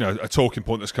a talking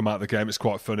point that's come out of the game. It's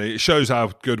quite funny. It shows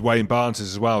how good Wayne Barnes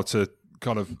is as well to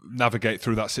kind of navigate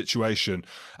through that situation.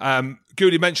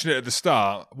 Goody mentioned it at the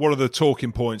start. One of the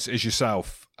talking points is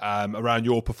yourself. around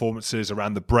your performances,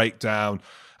 around the breakdown.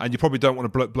 And you probably don't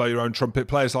want to blow your own trumpet.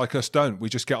 Players like us don't. We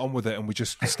just get on with it and we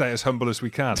just stay as humble as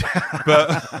we can.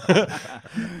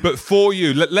 But for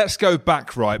you, let's go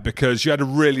back, right? Because you had a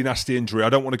really nasty injury.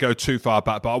 I don't want to go too far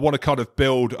back, but I want to kind of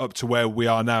build up to where we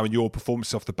are now and your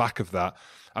performance off the back of that.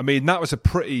 I mean, that was a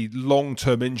pretty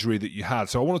long-term injury that you had.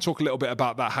 So I want to talk a little bit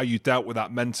about that, how you dealt with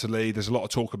that mentally. There's a lot of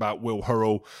talk about Will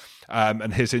Hurrell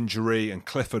and his injury, and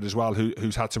Clifford as well,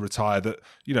 who's had to retire. That,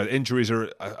 you know, injuries are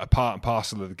a part and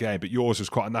parcel of the game, but yours was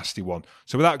quite a nasty one.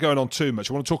 So without going on too much,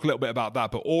 I want to talk a little bit about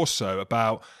that, but also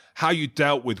about how you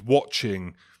dealt with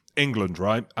watching England,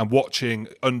 right? And watching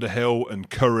Underhill and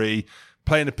Curry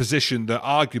play in a position that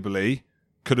arguably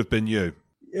could have been you.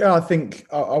 Yeah, I think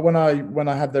when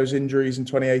I had those injuries in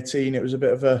 2018, it was a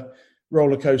bit of a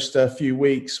roller coaster few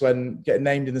weeks, when getting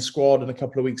named in the squad and a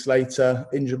couple of weeks later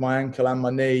injured my ankle and my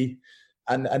knee,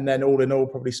 and then all in all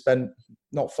probably spent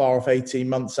not far off 18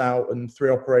 months out, and 3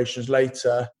 operations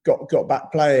later got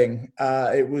back playing.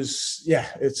 It was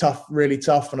tough, really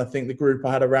tough, and I think the group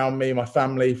I had around me, my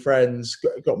family, friends,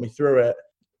 got me through it.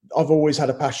 I've always had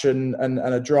a passion and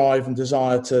a drive and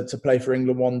desire to play for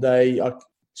England one day. I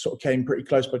sort of came pretty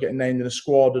close by getting named in a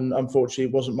squad, and unfortunately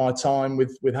it wasn't my time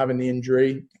with having the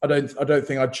injury. I don't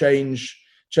think I'd change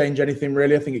anything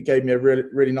really. I think it gave me a really,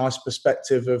 really nice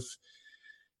perspective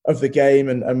of the game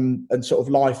and sort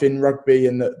of life in rugby,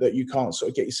 and that you can't sort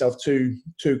of get yourself too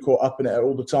caught up in it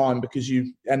all the time, because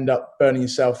you end up burning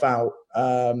yourself out.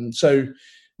 So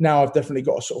now I've definitely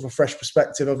got a sort of a fresh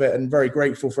perspective of it, and very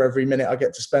grateful for every minute I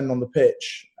get to spend on the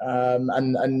pitch.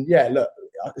 And yeah, look,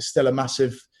 it's still a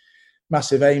massive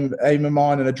aim of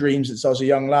mine and a dream since I was a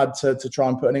young lad to try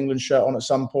and put an England shirt on at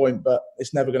some point, but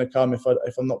it's never going to come if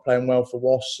I'm not playing well for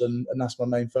WAS, and that's my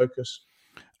main focus.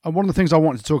 And one of the things I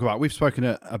wanted to talk about, we've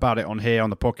spoken about it on here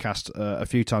on the podcast a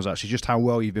few times actually, just how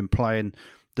well you've been playing,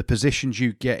 the positions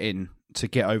you get in to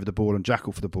get over the ball and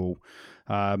jackal for the ball.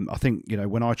 I think, you know,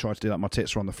 when I tried to do that, my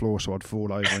tits were on the floor, so I'd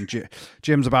fall over. And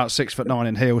Jim's about 6'9"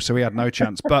 in heels, so he had no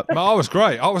chance. But I was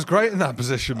great. I was great in that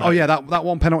position, mate. Oh yeah, that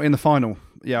one penalty in the final.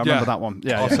 Yeah, I remember that one.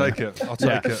 Yeah, I'll take it. I'll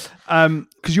take it.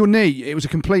 Because your knee, it was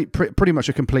pretty much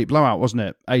a complete blowout, wasn't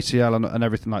it? ACL and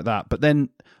everything like that. But then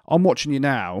I'm watching you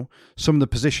now. Some of the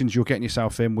positions you're getting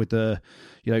yourself in with the,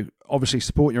 you know, obviously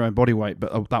supporting your own body weight,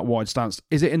 but that wide stance.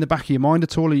 Is it in the back of your mind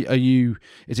at all?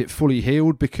 Is it fully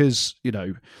healed? Because, you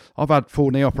know, I've had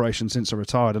 4 knee operations since I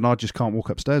retired, and I just can't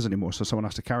walk upstairs anymore, so someone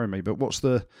has to carry me. But what's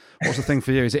the thing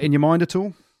for you? Is it in your mind at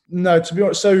all? No, to be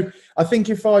honest. So I think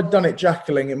if I'd done it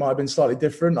jackling, it might have been slightly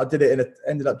different. I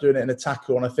ended up doing it in a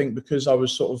tackle, and I think because I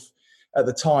was sort of, at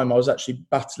the time, I was actually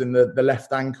battling the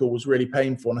left ankle was really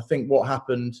painful, and I think what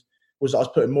happened was I was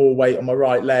putting more weight on my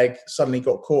right leg. Suddenly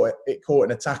got caught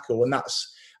in a tackle, and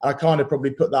I kind of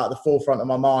probably put that at the forefront of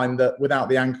my mind, that without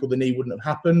the ankle, the knee wouldn't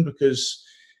have happened, because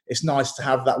it's nice to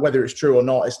have that, whether it's true or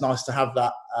not. It's nice to have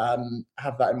that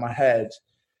in my head.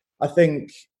 I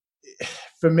think,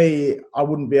 for me, I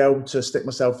wouldn't be able to stick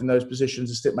myself in those positions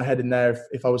and stick my head in there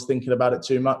if I was thinking about it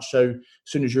too much. So as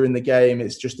soon as you're in the game,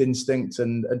 it's just instinct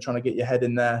and trying to get your head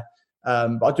in there.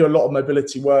 But I do a lot of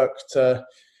mobility work to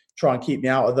try and keep me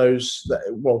out of those,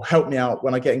 help me out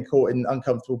when I get caught in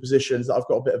uncomfortable positions, that I've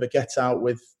got a bit of a get out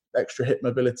with extra hip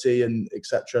mobility and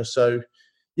etc. So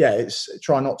yeah, it's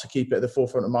try not to keep it at the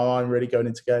forefront of my mind really going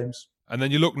into games. And then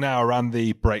you look now around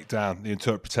the breakdown, the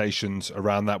interpretations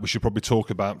around that. We should probably talk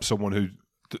about someone who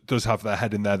does have their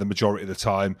head in there the majority of the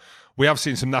time. We have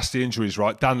seen some nasty injuries,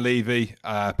 right? Dan Levy,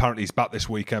 apparently he's back this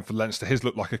weekend for Leinster. His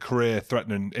looked like a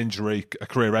career-threatening injury, a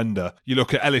career ender. You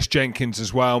look at Ellis Jenkins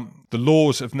as well. The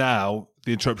laws of now,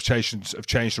 the interpretations have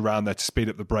changed around there to speed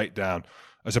up the breakdown.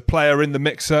 As a player in the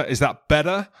mixer, is that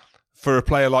better for a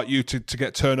player like you to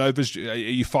get turnovers? Are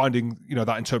you finding, you know,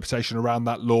 that interpretation around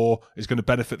that law is going to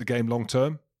benefit the game long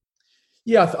term?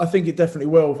 Yeah, I think it definitely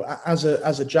will. As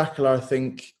a jackler, I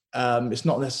think it's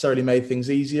not necessarily made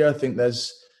things easier. I think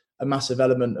there's a massive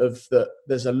element of that.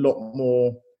 There's a lot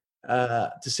more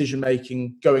decision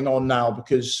making going on now,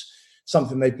 because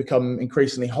something they've become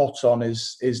increasingly hot on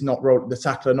is the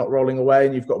tackler not rolling away,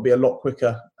 and you've got to be a lot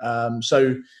quicker.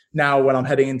 So now when I'm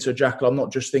heading into a jackal, I'm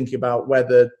not just thinking about where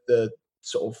the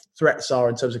sort of threats are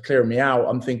in terms of clearing me out.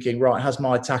 I'm thinking, right, has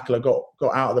my tackler got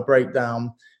out of the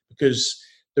breakdown? Because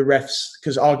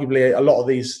arguably a lot of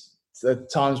these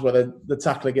times where the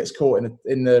tackler gets caught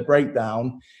in the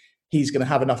breakdown, he's going to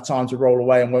have enough time to roll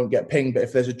away and won't get pinged. But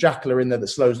if there's a jackler in there that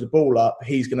slows the ball up,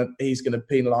 he's going to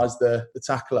penalise the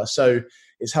tackler. So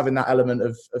it's having that element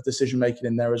of decision making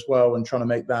in there as well, and trying to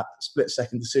make that split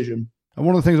second decision. And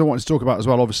one of the things I wanted to talk about as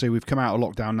well, obviously we've come out of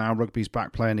lockdown now, rugby's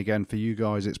back playing again for you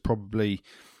guys. It's probably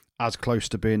as close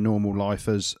to being normal life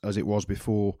as it was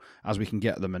before as we can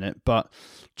get at the minute. But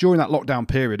during that lockdown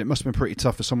period, it must have been pretty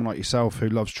tough for someone like yourself who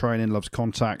loves training, loves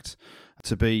contact,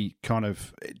 to be kind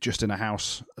of just in a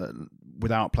house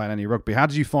without playing any rugby. How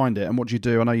did you find it, and what do you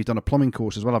do? I know you've done a plumbing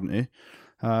course as well, haven't you?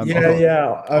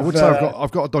 I would say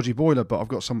I've got a dodgy boiler, but I've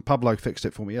got some Pablo fixed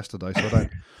it for me yesterday, so I don't.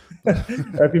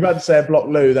 If you're about to say a block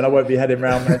loo, then I won't be heading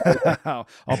round there.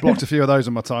 I've blocked a few of those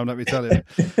in my time, let me tell you.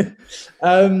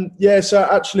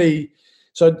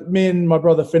 So me and my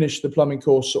brother finished the plumbing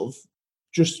course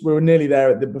we were nearly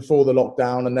there before the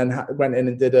lockdown, and then went in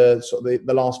and did the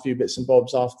last few bits and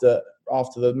bobs after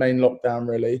the main lockdown,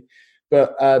 really.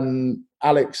 But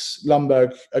Alex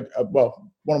Lundberg,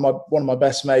 one of my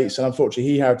best mates, and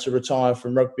unfortunately he had to retire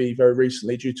from rugby very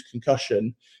recently due to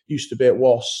concussion. Used to be at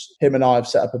WAS. Him and I have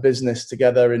set up a business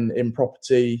together in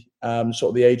property,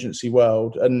 the agency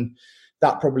world, and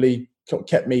that probably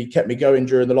kept me going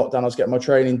during the lockdown. I was getting my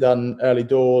training done early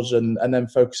doors, and then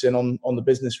focusing on the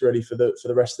business really for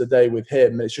the rest of the day with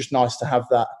him. And it's just nice to have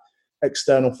that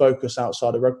external focus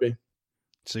outside of rugby.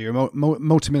 So you're a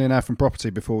multimillionaire from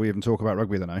property before we even talk about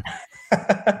rugby, then, eh?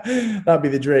 That'd be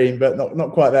the dream, but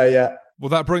not quite there yet. Well,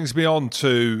 that brings me on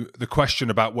to the question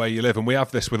about where you live. And we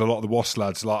have this with a lot of the WASP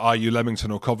lads, like, are you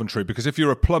Leamington or Coventry? Because if you're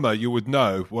a plumber, you would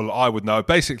know. Well, I would know.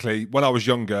 Basically, when I was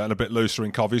younger and a bit looser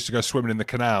in Cov, I used to go swimming in the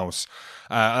canals.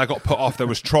 And I got put off. There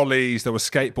was trolleys, there were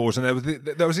skateboards, and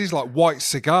there was these like white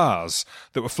cigars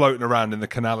that were floating around in the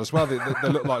canal as well. They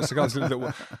looked like cigars.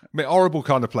 Horrible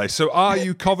kind of place. So are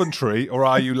you Coventry or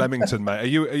are you Leamington, mate? Are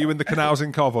you in the canals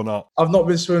in Cov or not? I've not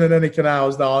been swimming in any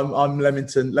canals. No, I'm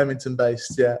Leamington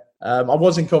based, yeah. I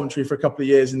was in Coventry for a couple of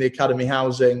years in the academy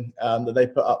housing that they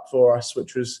put up for us,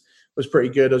 which was pretty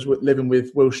good. I was living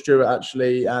with Will Stewart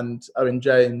actually and Owen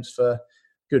James for a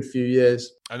good few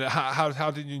years. And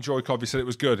how did you enjoy Cov? You said it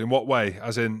was good. In what way?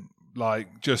 As in,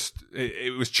 like, just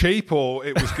it was cheap or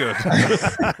it was good?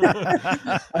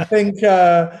 I think.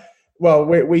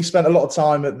 We spent a lot of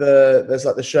time at there's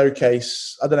like the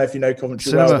showcase. I don't know if you know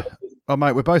Coventry well. Oh,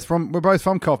 mate, we're both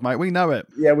from Cov, mate. We know it.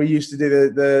 Yeah, we used to do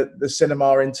the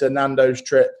cinema into Nando's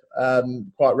trip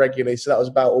quite regularly. So that was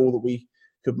about all that we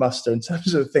could muster in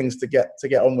terms of things to get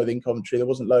on with in Coventry. There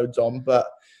wasn't loads on, but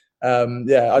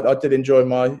I did enjoy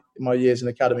my years in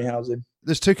academy housing.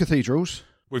 There's 2 cathedrals.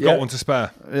 We've got one to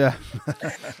spare. Yeah.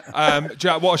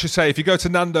 Jack, what I should say, if you go to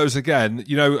Nando's again,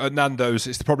 at Nando's,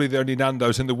 it's probably the only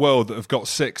Nando's in the world that have got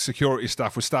 6 security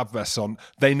staff with stab vests on.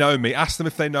 They know me. Ask them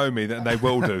if they know me, then they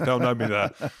will do. They'll know me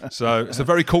there. So it's a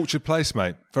very cultured place,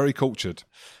 mate. Very cultured.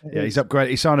 Yeah, he's upgraded.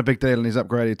 He signed a big deal and he's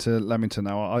upgraded to Leamington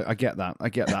now. I get that.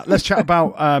 Let's chat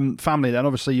about family then.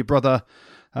 Obviously, your brother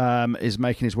is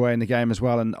making his way in the game as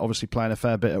well, and obviously playing a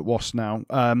fair bit at WASP now.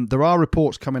 There are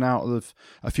reports coming out of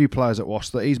a few players at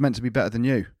WASP that he's meant to be better than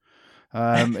you.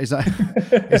 Is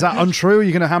that untrue? Are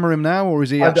you going to hammer him now, or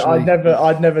is he actually?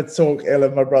 I'd never talk ill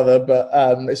of my brother, but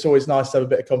it's always nice to have a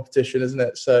bit of competition, isn't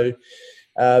it? So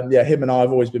him and I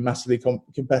have always been massively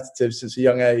competitive since a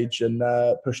young age and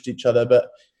pushed each other. But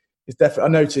it's definitely.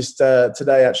 I noticed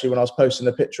today actually when I was posting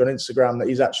a picture on Instagram that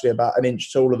he's actually about an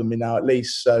inch taller than me now at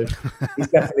least. So he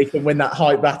definitely can win that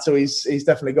height battle. He's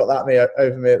definitely got that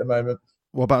over me at the moment.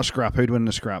 What about a scrap? Who'd win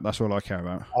the scrap? That's all I care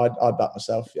about. I'd back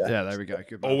myself, yeah. Yeah, there we go.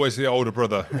 Good man. Always the older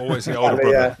brother. Always the older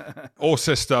brother. Yeah. Or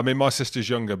sister. I mean, my sister's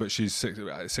younger, but she's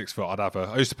 6 foot. I'd have her.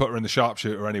 I used to put her in the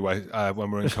sharpshooter anyway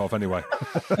when we were in Cov anyway.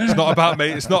 It's not about me.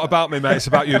 It's not about me, mate. It's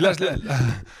about you.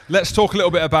 Let's talk a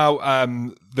little bit about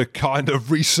the kind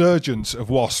of resurgence of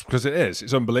WASP, because it is.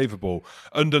 It's unbelievable.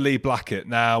 Under Lee Blackett.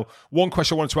 Now, one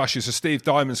question I wanted to ask you. So Steve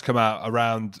Diamond's come out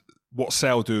around what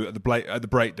Sale do at the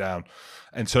breakdown,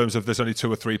 in terms of there's only 2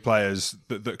 or 3 players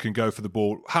that can go for the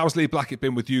ball. How's Lee Blackett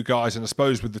been with you guys, and I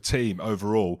suppose with the team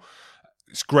overall?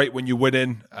 It's great when you're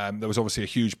winning. There was obviously a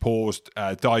huge pause.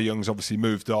 Di Young's obviously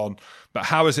moved on. But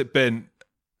how has it been?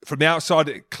 From the outside,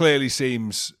 it clearly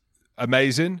seems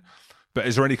amazing. But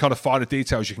is there any kind of finer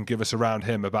details you can give us around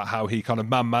him about how he kind of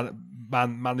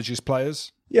manages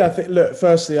players? Yeah, I think. Look,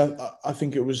 firstly, I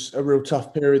think it was a real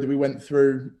tough period that we went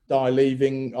through. Di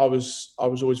leaving, I was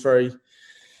always very,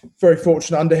 very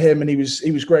fortunate under him, and he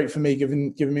was great for me,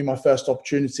 giving me my first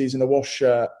opportunities in a WASP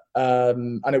shirt.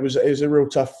 And it was a real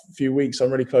tough few weeks.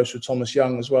 I'm really close with Thomas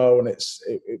Young as well, and it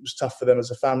was tough for them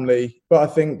as a family. But I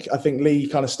think Lee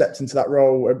kind of stepped into that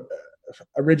role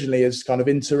originally as kind of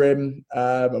interim,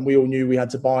 and we all knew we had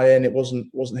to buy in. It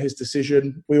wasn't his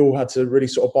decision. We all had to really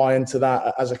sort of buy into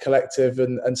that as a collective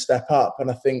and step up.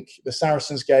 And I think the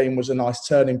Saracens game was a nice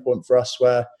turning point for us,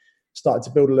 where started to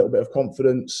build a little bit of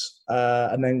confidence,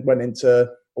 and then went into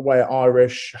away at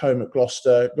Irish, home at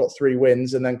Gloucester, got 3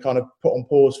 wins, and then kind of put on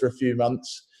pause for a few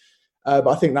months. But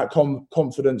I think that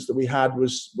confidence that we had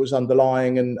was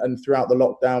underlying, and throughout the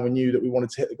lockdown, we knew that we wanted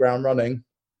to hit the ground running,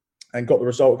 and got the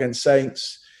result against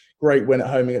Saints. Great win at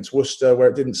home against Worcester, where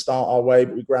it didn't start our way,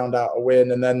 but we ground out a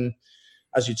win. And then,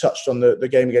 as you touched on, the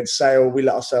game against Sale, we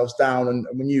let ourselves down, and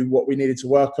we knew what we needed to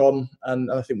work on,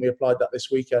 and I think we applied that this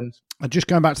weekend. And just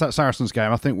going back to that Saracens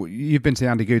game, I think you've been to the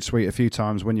Andy Good suite a few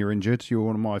times when you're injured. You were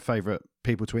one of my favourite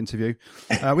people to interview.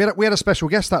 We had a special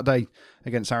guest that day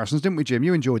against Saracens, didn't we, Jim?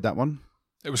 You enjoyed that one.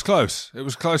 It was close. It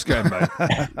was a close game,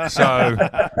 mate. So,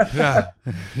 yeah.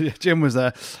 Jim was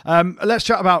there. Let's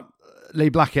chat about Lee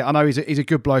Blackett. I know he's a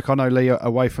good bloke. I know Lee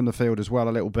away from the field as well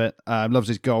a little bit. Loves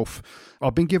his golf.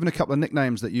 I've been given a couple of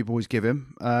nicknames that you boys give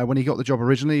him. When he got the job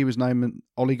originally, he was named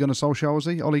Ollie Gunnar Solskjaer, was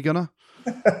he? Ollie Gunnar?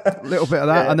 A little bit of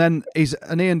that. Yeah. And then he's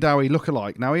an Ian Dowie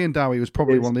lookalike. Now, Ian Dowie was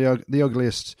probably one of the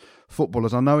ugliest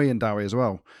footballers. I know Ian Dowie as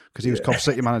well because he was Cov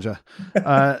City manager.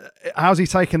 How's he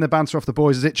taken the banter off the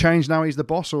boys? Has it changed now he's the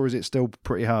boss, or is it still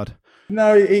pretty hard?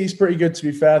 No, he's pretty good, to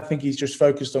be fair. I think he's just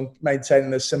focused on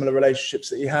maintaining the similar relationships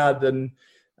that he had, and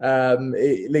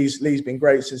Lee's been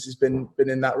great since he's been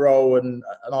in that role, and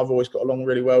I've always got along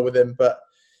really well with him. But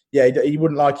yeah, he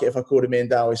wouldn't like it if I called him Ian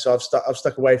Dowie, so I've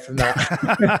stuck away from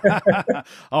that.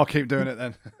 I'll keep doing it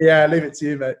then. Yeah, leave it to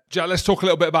you, mate. Jack, let's talk a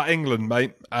little bit about England,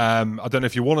 mate. I don't know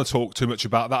if you want to talk too much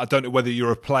about that. I don't know whether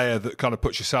you're a player that kind of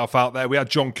puts yourself out there. We had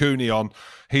John Cooney on.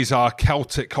 He's our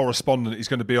Celtic correspondent. He's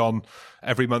going to be on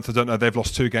every month. I don't know. They've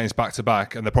lost 2 games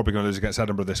back-to-back, and they're probably going to lose against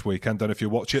Edinburgh this weekend. Don't know if you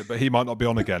watch it, but he might not be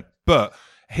on again. But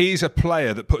he's a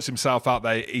player that puts himself out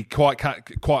there. He quite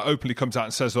openly comes out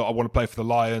and says, "Look, I want to play for the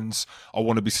Lions. I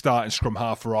want to be starting scrum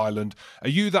half for Ireland." Are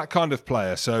you that kind of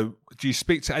player? So do you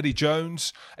speak to Eddie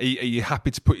Jones? Are you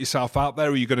happy to put yourself out there,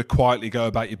 or are you going to quietly go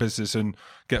about your business and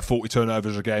get 40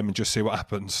 turnovers a game and just see what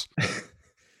happens?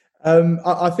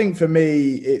 I think for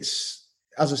me, it's,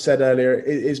 as I said earlier, it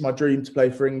is my dream to play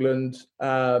for England.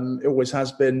 It always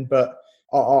has been, but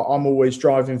I'm always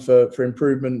driving for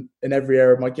improvement in every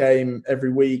area of my game,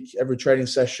 every week, every training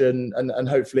session, and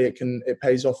hopefully it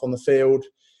pays off on the field,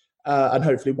 and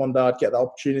hopefully one day I'd get that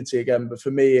opportunity again. But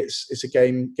for me, it's a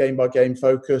game by game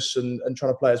focus, and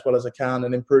trying to play as well as I can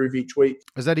and improve each week.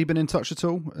 Has Eddie been in touch at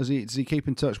all? Does he keep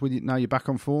in touch with you now you're back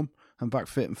on form and back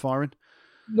fit and firing?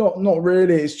 Not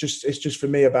really. It's just for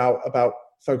me about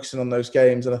focusing on those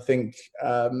games, and I think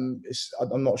I'm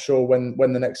not sure when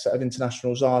the next set of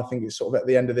internationals are. I think it's sort of at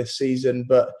the end of this season,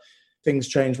 but things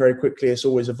change very quickly. It's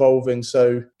always evolving,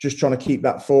 so just trying to keep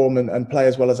that form and play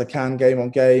as well as I can, game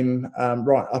on game,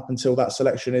 right up until that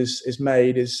selection is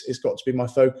made. Is got to be my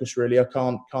focus really. I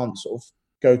can't sort of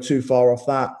go too far off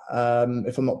that.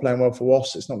 If I'm not playing well for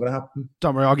Wasps, it's not going to happen.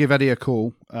 Don't worry, I'll give Eddie a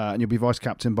call, and you'll be vice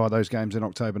captain by those games in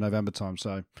October, November time.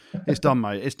 So it's done,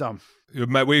 mate. It's done.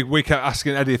 Mate, we kept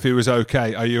asking Eddie if he was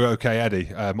okay. Are you okay, Eddie?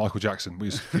 Michael Jackson. We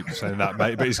used to keep saying that,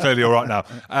 mate, but he's clearly all right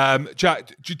now.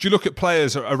 Jack, do you look at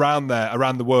players around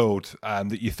the world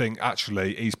that you think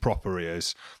actually he's proper? He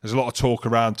is. There's a lot of talk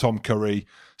around Tom Curry,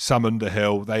 Sam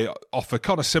Underhill. They offer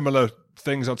kind of similar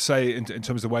things, I'd say, in terms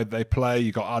of the way they play.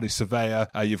 You've got Adi Surveyor.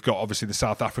 You've got obviously the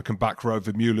South African back row,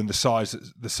 Vermeulen,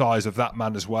 the size of that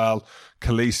man as well.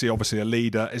 Khaleesi, obviously a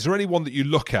leader. Is there anyone that you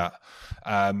look at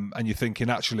and you're thinking,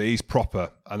 actually, he's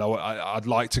proper, and I'd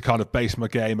like to kind of base my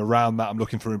game around that? I'm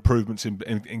looking for improvements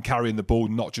in carrying the ball,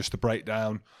 not just the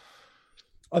breakdown.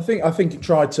 I think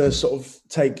try to sort of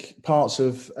take parts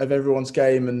of everyone's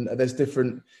game, and there's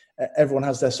different. Everyone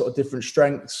has their sort of different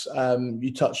strengths.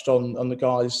 You touched on the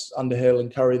guys Underhill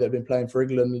and Curry that have been playing for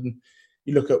England, and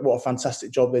you look at what a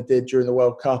fantastic job they did during the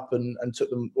World Cup and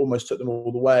almost took them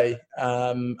all the way.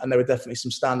 And there were definitely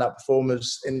some standout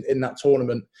performers in that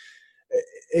tournament.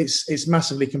 It's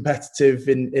massively competitive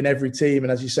in every team,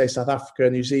 and as you say, South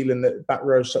Africa, New Zealand, that back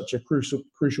row is such a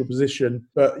crucial position.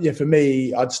 But yeah, for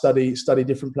me, I'd study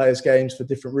different players' games for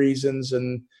different reasons,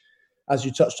 and as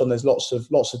you touched on, there's lots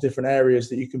of different areas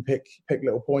that you can pick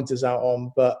little pointers out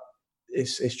on. But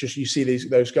it's just you see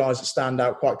those guys that stand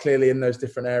out quite clearly in those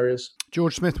different areas.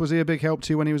 George Smith, was he a big help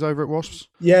to you when he was over at Wasps?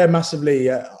 Yeah, massively.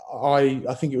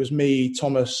 I think it was me,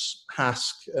 Thomas,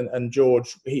 Hask, and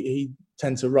George. He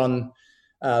tend to run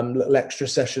little extra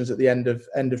sessions at the end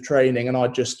of training, and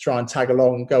I'd just try and tag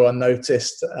along, go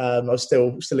unnoticed. I was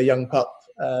still a young pup,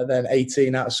 then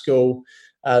 18 out of school.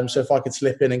 So if I could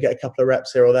slip in and get a couple of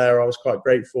reps here or there, I was quite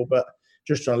grateful. But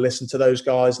just trying to listen to those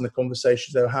guys and the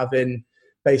conversations they were having,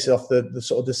 based off the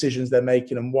sort of decisions they're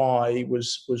making and why,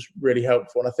 was really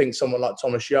helpful. And I think someone like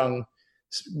Thomas Young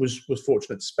was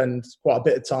fortunate to spend quite a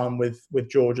bit of time with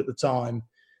George at the time.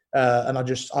 And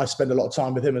I spend a lot of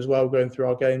time with him as well, going through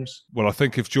our games. Well, I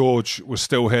think if George was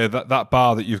still here, that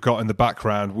bar that you've got in the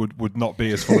background would not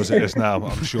be as full as it is now,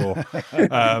 I'm sure.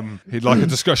 He'd like a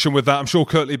discussion with that. I'm sure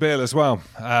Curtly Beale as well.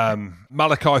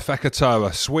 Malachi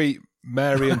Fekatoa, sweet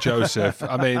Mary and Joseph.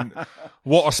 I mean,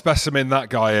 what a specimen that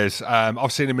guy is.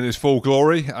 I've seen him in his full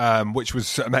glory, which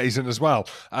was amazing as well.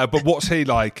 But what's he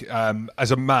like as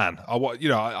a man?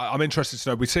 I'm interested to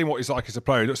know. We've seen what he's like as a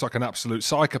player. He looks like an absolute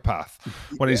psychopath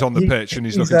when he's on the pitch and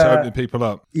he's looking to open people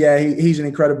up. Yeah, he's an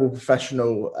incredible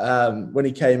professional. When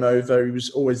he came over, he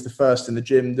was always the first in the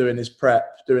gym doing his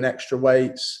prep, doing extra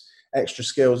weights, extra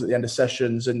skills at the end of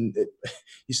sessions, and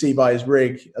you see by his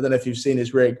rig. I don't know if you've seen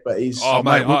his rig, but he's. Oh,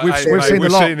 mate, we've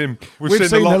seen him. We've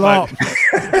seen a lot.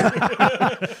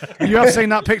 You have seen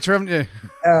that picture, haven't you?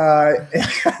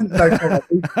 No comment.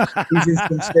 He's in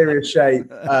some serious shape,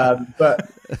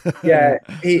 but yeah,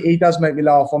 he does make me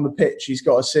laugh on the pitch. He's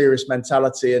got a serious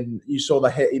mentality, and you saw the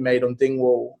hit he made on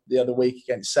Dingwall the other week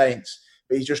against Saints.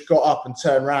 But he just got up and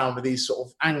turned around with these sort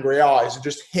of angry eyes and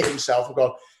just hit himself and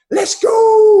gone, "Let's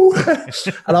go!"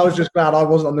 And I was just glad I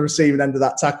wasn't on the receiving end of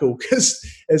that tackle, because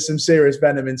there's some serious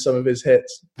venom in some of his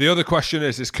hits. The other question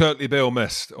is Curtly Beale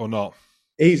missed or not?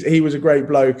 He was a great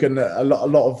bloke, and a lot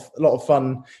of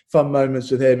fun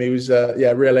moments with him. He was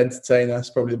a real entertainer. That's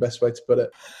probably the best way to put it.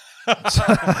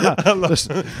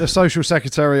 the social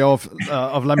secretary of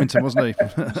Leamington, wasn't he?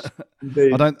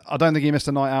 Indeed. I don't think he missed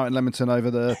a night out in Leamington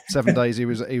over the 7 days he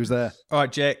was there. All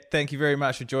right, Jack, thank you very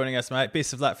much for joining us, mate.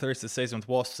 Best of luck for the rest of the season with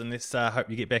Wasps, and let's hope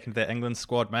you get back into that England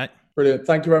squad, mate. Brilliant.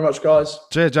 Thank you very much, guys.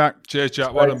 Cheers, Jack. Cheers,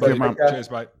 Jack. Well done, buddy. Mate.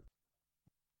 Cheers, mate.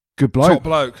 Good bloke. Top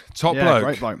bloke.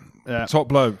 Great bloke. Yeah. Top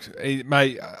bloke.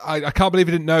 Mate, I can't believe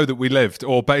he didn't know that we lived,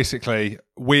 or basically,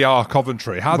 we are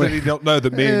Coventry. How did he not know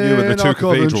that me and you are the two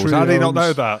cathedrals? How did he not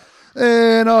know that?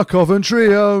 In our Coventry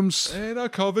homes. In our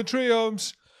Coventry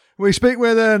homes. We speak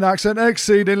with an accent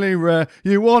exceedingly rare.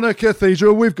 You want a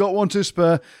cathedral, we've got one to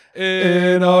spare.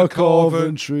 In our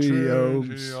Coventry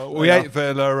homes. We ate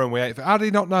Villa and we ate... How did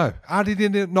he not know? How did he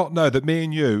not know that me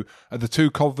and you are the two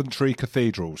Coventry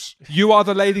cathedrals? You are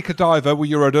the Lady Godiva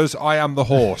with your udders. I am the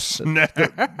horse.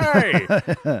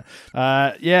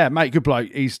 Yeah, mate, good bloke.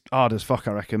 He's hard as fuck,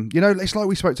 I reckon. You know, it's like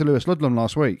we spoke to Lewis Ludlam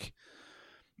last week.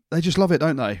 They just love it,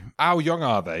 don't they? How young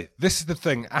are they? This is the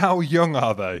thing. How young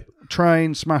are they?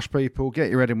 Train, smash people, get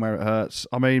your head in where it hurts.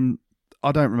 I mean,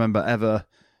 I don't remember ever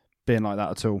being like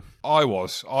that at all. I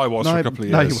was for a couple of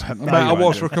years. You weren't. Mate, I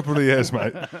was for a couple of years,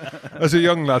 mate. As a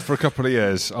young lad, for a couple of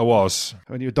years, I was.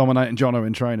 When you were dominating Jono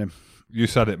in training. You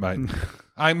said it, mate.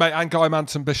 And Guy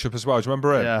Manson Bishop as well. Do you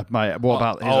remember him? Yeah, mate. What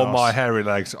about his Oh, arse? my hairy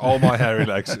legs. Oh, my hairy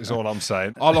legs is all I'm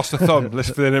saying. I lost a thumb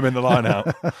lifting him in the line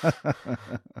out.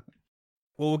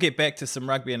 Well, we'll get back to some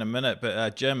rugby in a minute,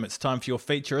 but Jim, it's time for your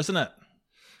feature, isn't it?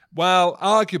 Well,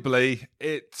 arguably,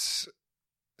 it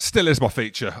still is my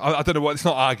feature. I don't know what, it's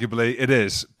not arguably, it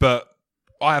is, but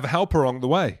I have a helper along the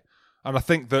way, and I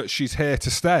think that she's here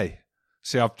to stay.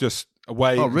 See, I've just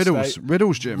away. Oh, riddles,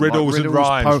 Jim. Riddles like and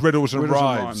rhymes. Riddles and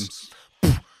rhymes.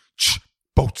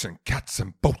 Boats and cats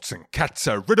and boats and cats.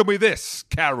 Riddle me this,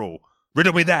 Carol.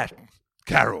 Riddle me that,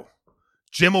 Carol.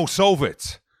 Jim will solve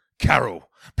it, Carol.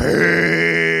 Peel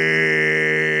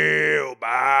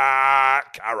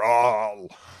back, Carol.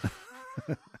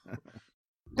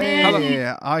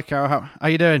 Yeah, hi, Carol. How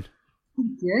you doing?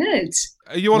 Good.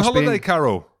 Are you on holiday,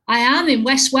 Carol? I am in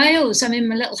West Wales. I'm in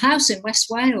my little house in West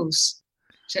Wales.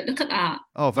 So look at that.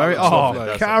 Oh, very.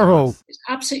 lovely. Carol. It's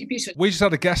absolutely beautiful. We just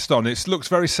had a guest on. It looks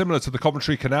very similar to the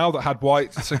Coventry Canal that had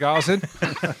white cigars in.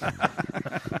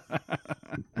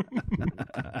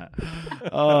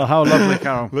 Oh, how lovely,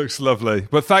 Carol. Looks lovely.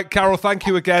 But Carol, thank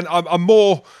you again. I'm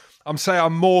more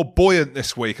buoyant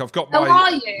this week. I've got How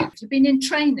are you? You've been in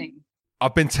training.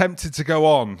 I've been tempted to go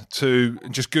on to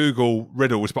just Google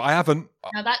riddles, but I haven't.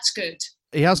 Now that's good.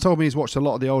 He has told me he's watched a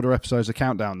lot of the older episodes of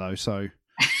Countdown, though, so...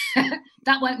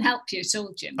 That won't help you at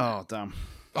all, Jim. Oh, damn.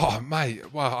 Oh,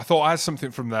 mate. Well, I thought I had something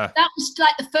from there. That was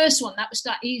like the first one. That was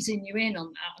like easing you in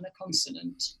on that, on a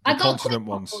consonant. I've got a quick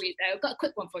one for you, though. I've got a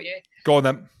quick one for you. Go on,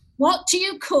 then. What do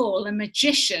you call a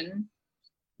magician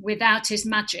without his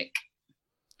magic?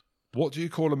 What do you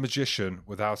call a magician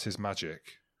without his magic?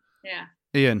 Yeah.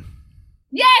 Ian.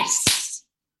 Yes!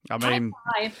 I mean,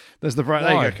 High five. there's the... There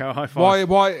you go, Carol. High five.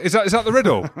 Why? Is that the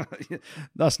riddle?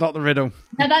 That's not the riddle.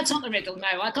 No, that's not the riddle.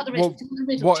 No, I got the riddle.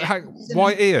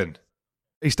 Why Ian?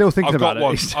 He's still thinking about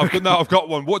one. it. I've got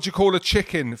one. What do you call a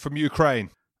chicken from Ukraine?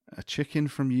 A chicken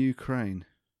from Ukraine.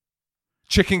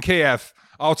 Chicken Kiev.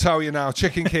 I'll tell you now.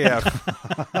 Chicken Kiev. Did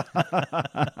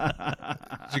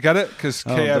you get it? Because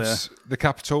Kiev's the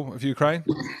capital of Ukraine.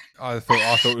 I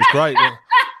thought it was great.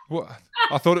 What?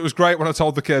 I thought it was great when I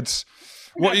told the kids.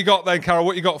 What you got then, Carol?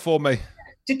 What you got for me?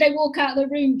 Did they walk out of the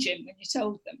room, Jim, when you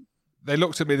told them? They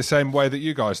looked at me the same way that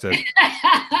you guys did.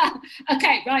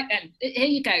 Okay, right then. Here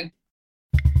you go.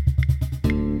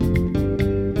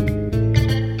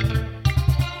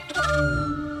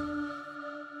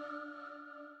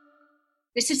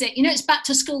 This is it. You know, it's back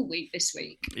to school week this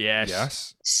week.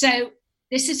 Yes. So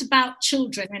this is about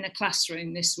children in a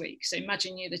classroom this week. So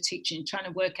imagine you're the teacher and trying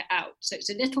to work it out. So it's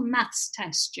a little maths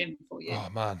test, Jim, for you. Oh,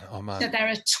 man. So there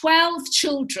are 12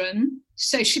 children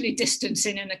socially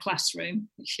distancing in a classroom.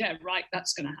 Yeah, right,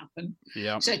 that's going to happen.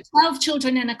 Yeah. So 12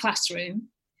 children in a classroom.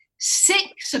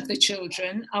 6 of the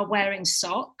children are wearing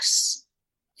socks.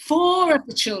 4 of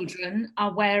the children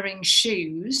are wearing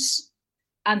shoes.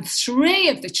 And 3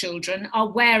 of the children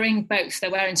are wearing both. They're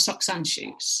wearing socks and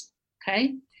shoes.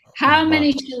 Okay? How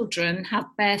many children have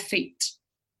bare feet?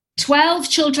 12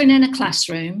 children in a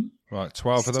classroom. Right,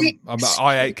 12 of them.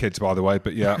 I 8 kids, by the way,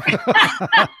 but yeah.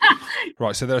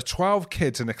 Right, so there are 12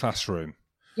 kids in a classroom.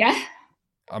 Yeah.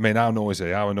 I mean, how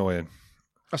noisy, how annoying.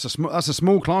 That's a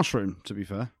small classroom, to be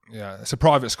fair. Yeah, it's a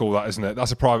private school, that, isn't it?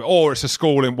 That's a private, or it's a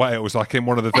school in Wales, like in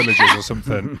one of the villages or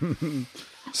something.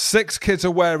 6 kids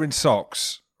are wearing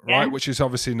socks, right, which is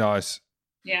obviously nice.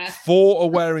 Yeah. 4 are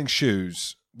wearing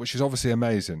shoes, which is obviously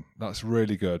amazing. That's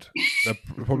really good. They're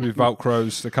probably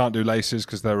Velcros. They can't do laces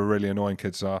because they're really annoying,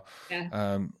 kids are.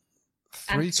 Yeah.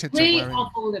 3 kids are wearing... wearing... of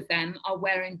all of them are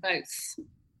wearing both.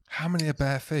 How many are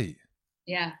bare feet?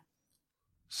 Yeah.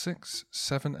 6,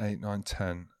 7, 8, 9,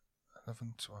 10,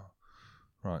 11, 12.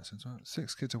 Right, so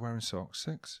 6 kids are wearing socks.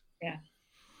 6? Yeah.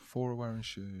 4 are wearing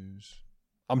shoes.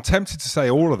 I'm tempted to say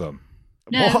all of them.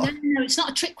 No, it's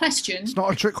not a trick question. It's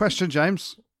not a trick question,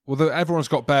 James. Well, everyone's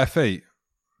got bare feet.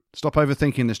 Stop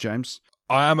overthinking this, James.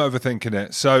 I am overthinking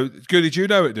it. So, Goody, do you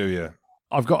know it, do you?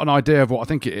 I've got an idea of what I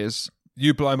think it is.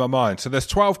 You blow my mind. So there's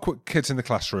 12 kids in the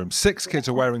classroom. 6 kids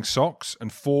are wearing socks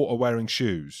and 4 are wearing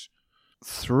shoes.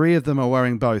 3 of them are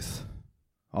wearing both.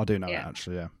 I do know it,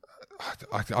 actually, yeah.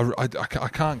 I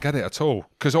can't get it at all.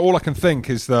 Because all I can think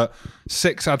is that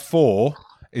 6 add 4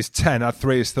 is 10, add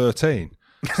 3 is 13.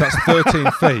 So that's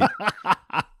 13 feet.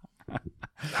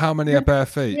 How many are bare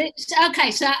feet?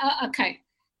 Okay.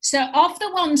 So of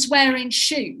the ones wearing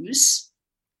shoes,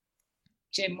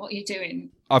 Jim, what are you doing?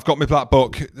 I've got my black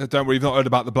book. Don't worry, you've not heard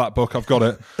about the black book. I've got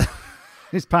it.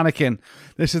 He's panicking.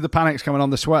 This is the panic's coming on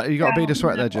the sweat. You got a bead of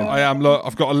sweat there, Jim. I am. Look,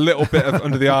 I've got a little bit of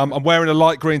under the arm. I'm wearing a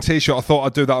light green t-shirt. I thought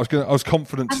I'd do that. I was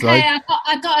confident today. Okay,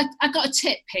 I got a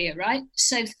tip here, right?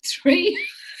 So 3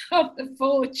 of the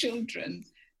 4 children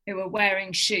who are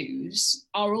wearing shoes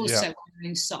are also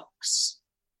wearing socks.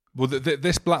 Well,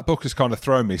 this black book has kind of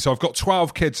thrown me. So I've got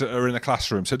 12 kids that are in a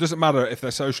classroom. So it doesn't matter if they're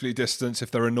socially distanced,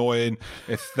 if they're annoying,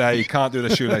 if they can't do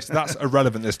their shoelace. That's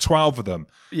irrelevant. There's 12 of them.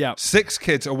 Yeah. 6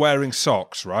 kids are wearing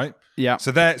socks, right? Yeah.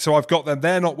 So I've got them.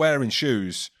 They're not wearing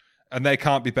shoes, and they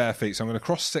can't be bare feet. So I'm going to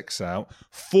cross 6 out.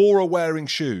 4 are wearing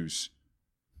shoes.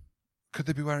 Could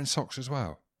they be wearing socks as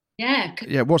well? Yeah.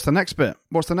 Yeah. What's the next bit?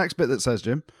 What's the next bit that says,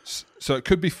 Jim? So it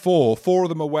could be 4. 4 of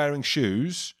them are wearing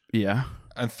shoes. Yeah.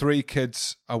 And 3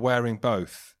 kids are wearing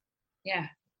both. Yeah.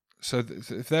 So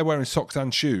if they're wearing socks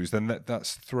and shoes, then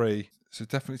that's 3. So it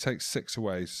definitely takes 6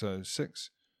 away. So 6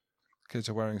 kids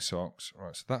are wearing socks. All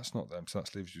right, so that's not them. So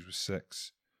that leaves you with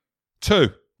 6. 2.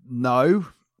 No,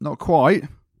 not quite.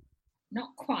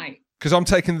 Not quite. Because I'm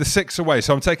taking the 6 away.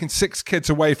 So I'm taking 6 kids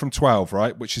away from 12,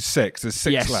 right? Which is 6. There's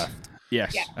 6 left.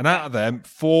 Yes. Yeah. And out of them,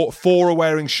 4 are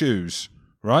wearing shoes,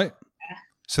 right? Yeah.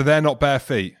 So they're not bare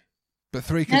feet. But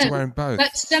 3 kids are wearing both.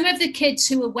 But some of the kids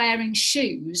who are wearing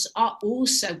shoes are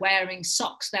also wearing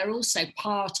socks. They're also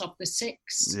part of the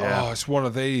 6. Yeah. Oh, it's one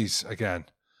of these again.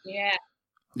 Yeah.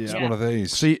 It's one of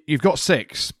these. So you've got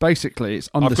 6. Basically, it's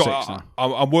under 6 now.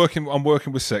 I'm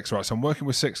working with 6, right? So I'm working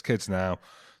with 6 kids now.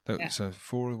 So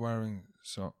 4 are wearing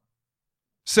socks.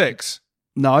 6.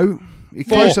 No. You're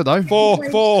 4, closer, though.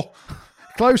 4.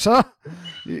 Closer.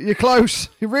 You're close.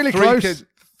 You're really 3 close. Kids.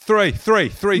 3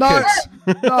 No.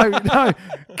 kids. No.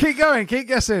 Keep going. Keep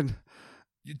guessing.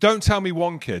 Don't tell me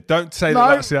 1 kid. Don't say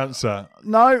that's the answer.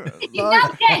 No. You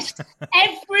now guessed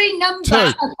every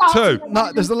number. 2.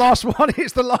 No, there's the last one.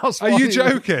 It's the last one. Are you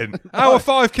joking? How are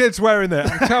 5 kids wearing it?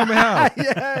 Tell me how.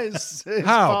 Yes. It's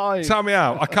How? 5. Tell me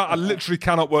how. I literally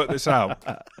cannot work this out.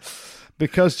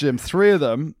 Because, Jim, 3 of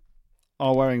them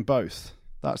are wearing both.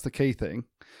 That's the key thing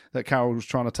that Carol was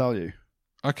trying to tell you.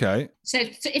 Okay. So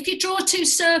if you draw 2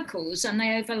 circles and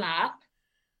they overlap.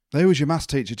 Who was your maths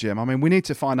teacher, Jim? I mean, we need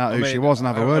to find out who she was and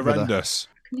have a word with her.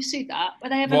 Can you see that? Where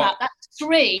they overlap, that's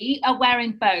 3 are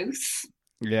wearing both.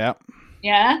 Yeah.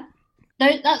 Yeah.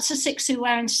 That's the 6 who are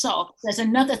wearing socks. There's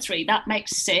another 3. That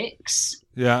makes 6.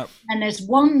 Yeah. And there's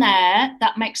 1 there.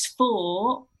 That makes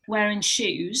 4 wearing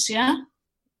shoes. Yeah.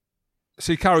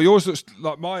 See, Carol, yours looks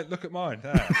like mine. Look at mine.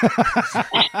 There.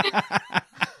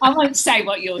 I won't say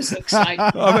what yours looks like.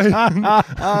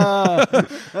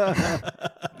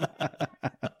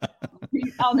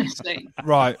 Honestly.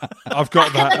 Right. I've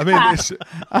got that. I mean, it's...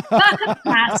 Back of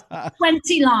class,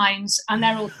 20 lines, and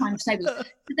they're all times tables.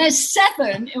 There's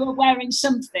 7 who are wearing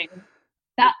something.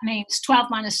 That means 12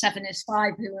 minus 7 is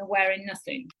 5 who are wearing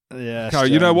nothing. Yeah. Carol,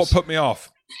 you know what put me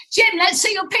off? Jim, let's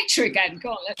see your picture again.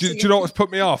 Go on. Do you know what's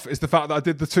put me off? Is the fact that I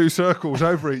did the 2 circles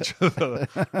over each other.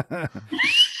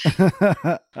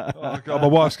 Oh God, my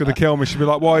wife's going to kill me. She'll be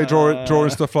like, "Why are you drawing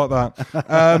stuff like that?"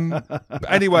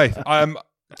 But anyway,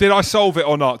 did I solve it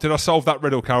or not? Did I solve that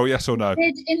riddle, Carol? Yes or no? I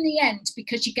did in the end,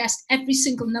 because you guessed every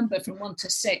single number from 1 to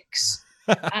 6.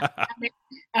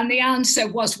 and the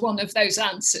answer was one of those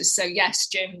answers. So yes,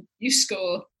 Jim, you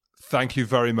score. Thank you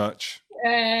very much.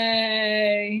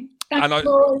 And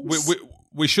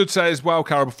we should say as well,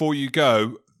 Carol, before you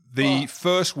go, the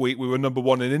first week we were number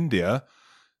 1 in India.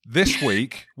 This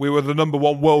week we were the number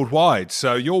 1 worldwide.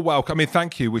 So you're welcome. I mean,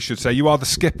 thank you. We should say you are the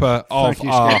skipper of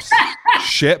our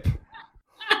ship.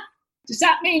 Does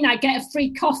that mean I get a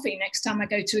free coffee next time I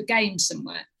go to a game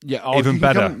somewhere? Yeah, even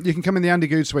better. You can come in the Andy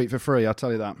Good suite for free. I'll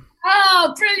tell you that.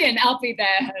 Oh, brilliant! I'll be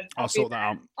there. I'll sort that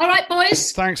out. All right,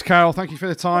 boys. Thanks, Carol. Thank you for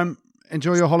the time.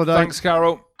 Enjoy your holiday. Thanks,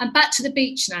 Carol. I'm back to the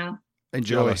beach now.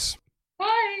 Enjoy. Jealous.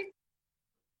 Bye.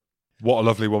 What a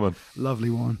lovely woman. Lovely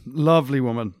woman. Lovely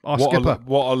woman. Our skipper.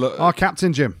 Our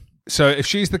captain, Jim. So if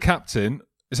she's the captain,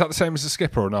 is that the same as the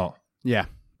skipper or not? Yeah.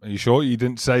 Are you sure? You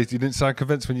didn't sound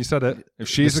convinced when you said it. If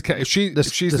she's the captain,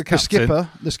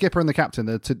 the skipper and the captain,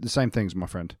 they're the same things, my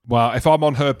friend. Well, if I'm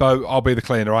on her boat, I'll be the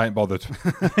cleaner. I ain't bothered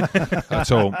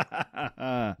at all.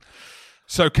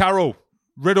 So, Carol,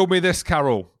 riddle me this,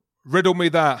 Carol. Riddle me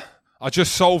that. I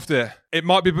just solved it. It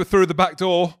might be through the back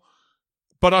door,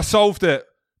 but I solved it.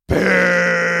 Peel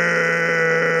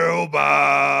back.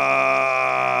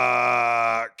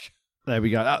 There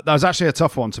we go. That was actually a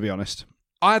tough one, to be honest.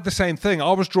 I had the same thing.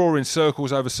 I was drawing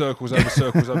circles over circles over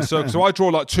circles over circles. So I draw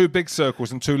like 2 big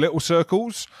circles and 2 little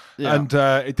circles, and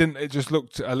it just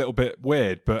looked a little bit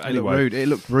weird. But anyway, it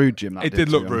looked rude, Jim. It did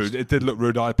look rude. It did look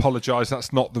rude. I apologise.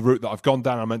 That's not the route that I've gone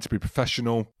down. I'm meant to be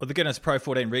professional. Well, the Guinness Pro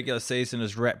 14 regular season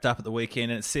is wrapped up at the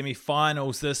weekend, and it's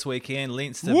semi-finals this weekend.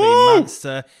 Leinster v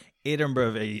Munster,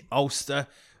 Edinburgh v Ulster.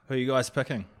 Who are you guys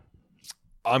picking?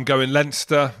 I'm going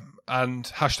Leinster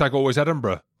and # always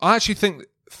Edinburgh. I actually think,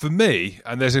 for me,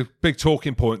 and there's a big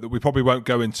talking point that we probably won't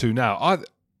go into now,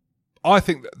 I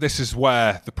think that this is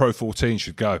where the Pro 14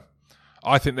 should go.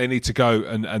 I think they need to go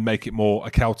and make it more a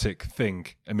Celtic thing,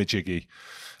 a Majiggy.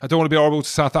 I don't want to be horrible to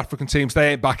South African teams.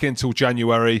 They ain't back in till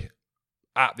January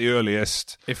at the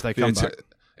earliest. If they come back.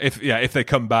 If they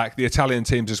come back. The Italian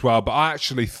teams as well. But I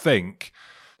actually think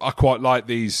I quite like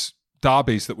these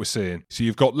derbies that we're seeing. So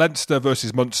you've got Leinster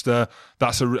versus Munster.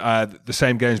 That's the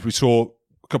same games we saw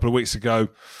a couple of weeks ago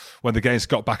when the games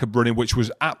got back and running, which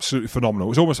was absolutely phenomenal. It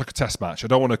was almost like a test match. I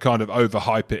don't want to kind of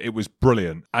overhype it. It was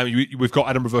brilliant. And we've got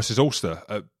Edinburgh versus Ulster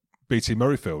at BT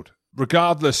Murrayfield.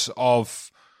 Regardless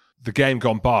of the game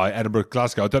gone by,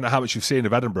 Edinburgh-Glasgow, I don't know how much you've seen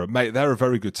of Edinburgh. Mate, they're a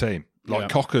very good team.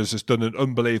 Cockers has done an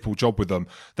unbelievable job with them.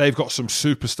 They've got some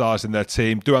superstars in their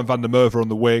team. Duhan van der Merwe on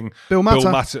the wing. Bill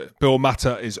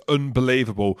Matter is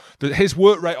unbelievable. His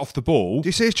work rate off the ball. Do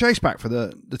you see his chase back for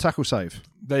the tackle save?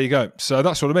 There you go. So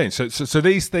that's what I mean. So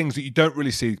these things that you don't really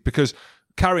see, because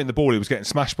carrying the ball, he was getting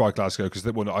smashed by Glasgow because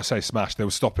when I say smashed, they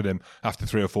were stopping him after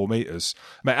 3 or 4 metres.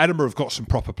 Mate, Edinburgh have got some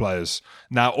proper players.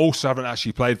 Now, also haven't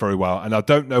actually played very well. And I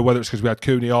don't know whether it's because we had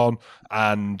Cooney on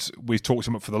and we talked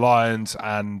him up for the Lions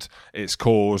and it's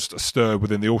caused a stir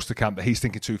within the Ulster camp that he's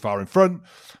thinking too far in front.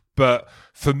 But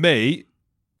for me,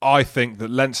 I think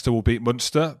that Leinster will beat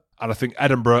Munster. And I think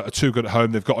Edinburgh are too good at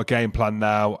home. They've got a game plan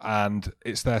now and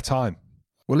it's their time.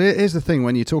 Well, here's the thing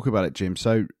when you talk about it, Jim.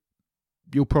 So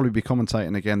you'll probably be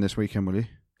commentating again this weekend, will you?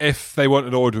 If they weren't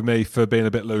annoyed with me for being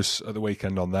a bit loose at the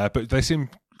weekend on there, but they seem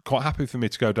quite happy for me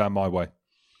to go down my way.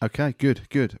 Okay,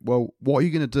 good. Well, what are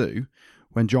you going to do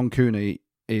when John Cooney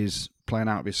is playing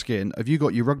out of his skin? Have you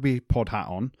got your rugby pod hat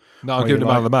on? No, I'm giving him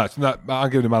man of the match. No, I'm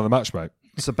giving him man of the match, mate.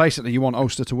 So basically, you want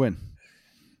Ulster to win.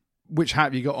 Which hat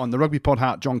have you got on? The rugby pod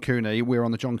hat, John Cooney, we're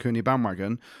on the John Cooney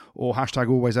bandwagon, or #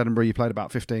 always Edinburgh, you played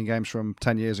about 15 games from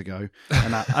 10 years ago,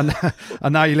 and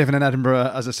now you're living in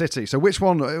Edinburgh as a city. So which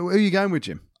one, who are you going with,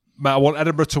 Jim? Matt, I want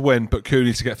Edinburgh to win, but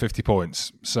Cooney to get 50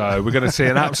 points. So we're going to see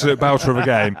an absolute belter of a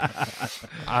game,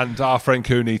 and our friend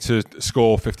Cooney to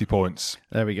score 50 points.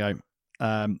 There we go.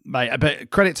 Mate,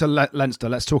 but credit to Leinster.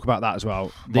 Let's talk about that as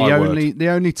well. The My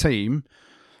only team.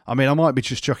 I mean, I might be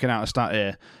just chucking out a stat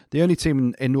here. The only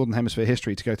team in Northern Hemisphere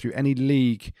history to go through any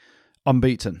league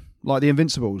unbeaten, like the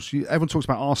Invincibles. Everyone talks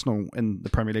about Arsenal in the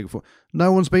Premier League before.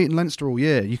 No one's beaten Leinster all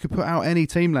year. You could put out any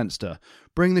team, Leinster.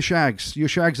 Bring the Shags. Your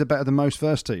Shags are better than most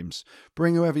first teams.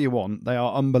 Bring whoever you want. They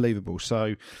are unbelievable.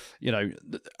 So,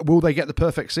 will they get the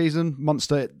perfect season?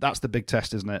 Munster, that's the big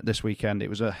test, isn't it, this weekend? It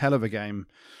was a hell of a game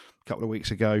a couple of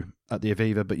weeks ago at the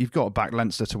Aviva, but you've got to back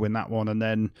Leinster to win that one. And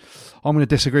then I'm going to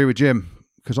disagree with Jim,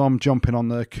 because I'm jumping on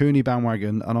the Cooney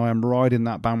bandwagon, and I am riding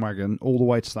that bandwagon all the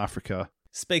way to South Africa.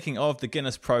 Speaking of the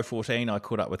Guinness Pro 14, I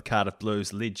caught up with Cardiff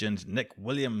Blues legend Nick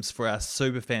Williams for our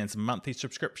Superfans monthly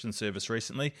subscription service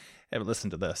recently. Have a listen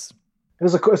to this.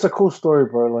 It's a cool story,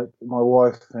 bro. Like my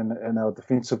wife and our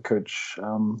defensive coach,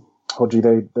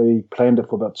 Hodgie, they planned it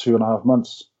for about 2.5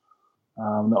 months.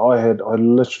 I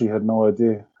literally had no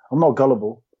idea. I'm not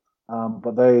gullible,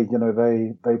 but they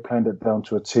planned it down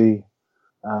to a T.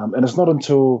 And it's not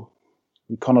until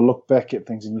you kind of look back at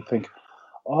things and you think,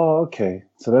 oh, okay,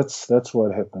 so that's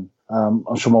what happened.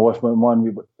 I'm sure my wife won't mind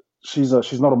me, but she's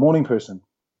not a morning person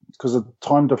because the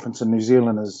time difference in New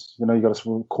Zealand is, you got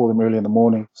to call them early in the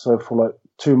morning. So for like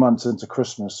 2 months into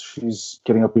Christmas, she's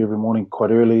getting up every morning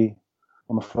quite early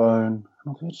on the phone.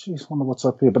 And I think, geez, wonder what's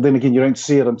up here. But then again, you don't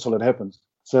see it until it happens.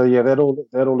 So yeah, that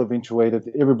all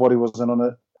eventuated. Everybody was in on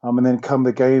it. And then come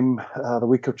the game, the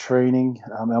week of training,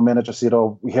 our manager said,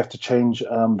 "Oh, we have to change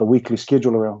the weekly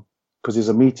schedule around because there's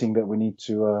a meeting that we need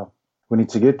to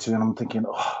get to." And I'm thinking,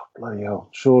 "Oh, bloody hell!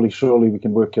 Surely we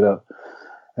can work it out."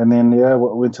 And then we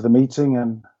went to the meeting,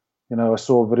 and I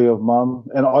saw a video of Mum,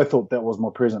 and I thought that was my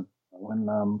present when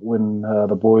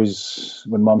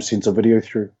Mum sent a video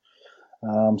through.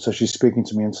 So she's speaking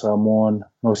to me in Samoan.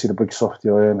 Obviously, the big softy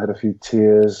I am, had a few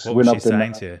tears. What was she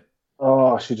saying to you?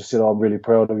 Oh, she just said, "Oh, I'm really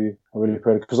proud of you. I'm really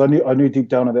proud of you." Because I knew deep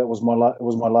down that was my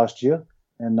last year.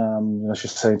 And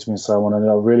she's saying to me in Samoan,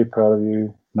 "I'm really proud of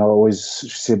you." She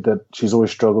said that she's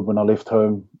always struggled when I left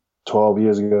home 12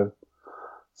 years ago.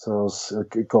 So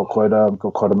it got quite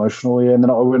emotional. Yeah. And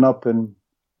then I went up and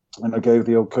I gave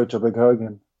the old coach a big hug,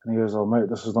 and he goes, "Oh, mate,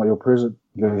 this is not your present."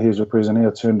 He goes, "Here's your present here."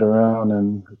 I turned around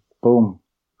and boom.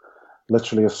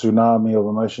 Literally a tsunami of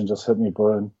emotion just hit me,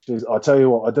 bro. And geez, I tell you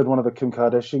what, I did one of the Kim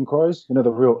Kardashian cries,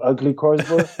 the real ugly cries,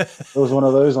 bro. It was one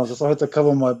of those ones. I had to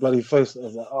cover my bloody face. I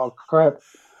was like, oh crap.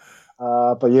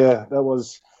 But yeah, that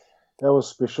was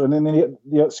special. And then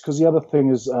because the other thing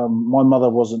is, my mother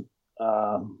wasn't.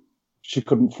 She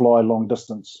couldn't fly long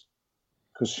distance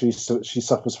because she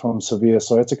suffers from severe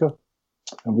sciatica,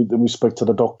 and we spoke to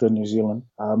the doctor in New Zealand.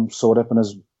 So what happened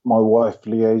is my wife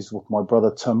liaised with my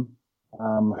brother Tim,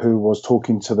 who was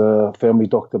talking to the family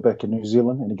doctor back in New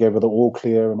Zealand, and he gave her the all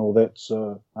clear and all that.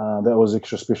 So that was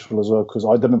extra special as well, because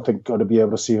I didn't think I'd be able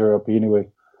to see her up anyway.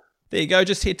 There you go.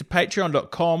 Just head to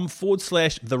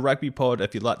patreon.com/therugbypod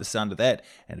if you like the sound of that.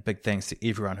 And a big thanks to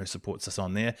everyone who supports us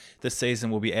on there. This season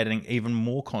we'll be adding even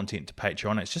more content to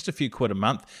Patreon. It's just a few quid a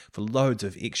month for loads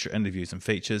of extra interviews and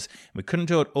features. We couldn't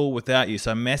do it all without you.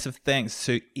 So massive thanks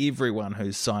to everyone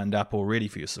who's signed up already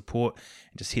for your support.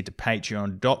 And just head to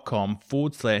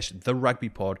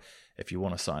patreon.com/therugbypod if you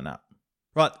want to sign up.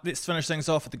 Right, let's finish things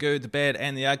off with the good, the bad,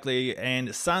 and the ugly.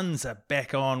 And Suns are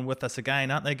back on with us again,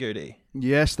 aren't they, Goody?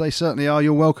 Yes, they certainly are.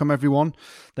 You're welcome, everyone.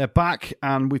 They're back,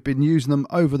 and we've been using them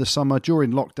over the summer,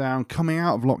 during lockdown, coming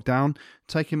out of lockdown,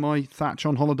 taking my thatch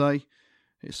on holiday.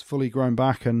 It's fully grown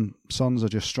back, and Suns are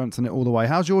just strengthening it all the way.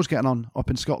 How's yours getting on up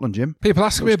in Scotland, Jim? People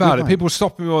asking me about it. People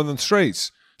stopping me on the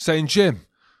streets saying, "Jim,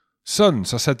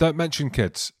 Suns." I said, "Don't mention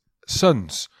kids.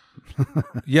 Suns."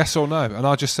 Yes or no? And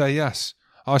I just say yes.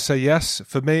 I say yes.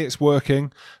 For me, it's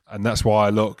working, and that's why I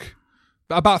look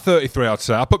about 33, I'd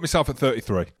say. I put myself at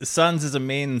 33. The Suns is a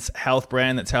men's health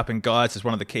brand that's helping guys with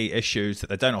one of the key issues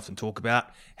that they don't often talk about,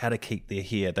 how to keep their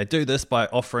hair. They do this by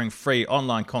offering free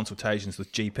online consultations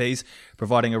with GPs,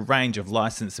 providing a range of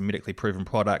licensed and medically proven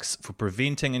products for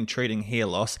preventing and treating hair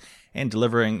loss, and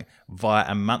delivering via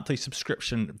a monthly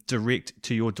subscription direct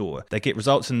to your door. They get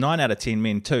results in 9 out of 10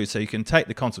 men too, so you can take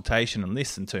the consultation in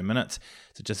less than 2 minutes.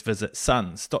 So just visit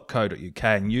suns.co.uk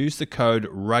and use the code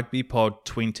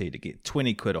RugbyPod20 to get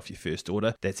 20 quid off your first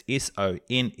order. That's SONS.co.uk,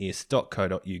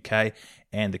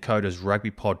 and the code is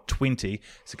RugbyPod20.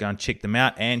 So go and check them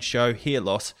out and show hair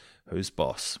loss who's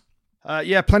boss.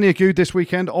 Plenty of good this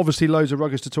weekend. Obviously, loads of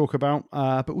ruggers to talk about.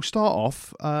 But we'll start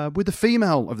off with the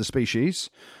female of the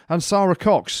species, and Sarah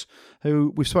Cox,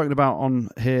 who we've spoken about on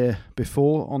here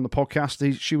before on the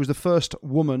podcast. She was the first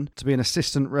woman to be an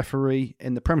assistant referee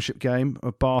in the Premiership game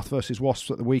of Bath versus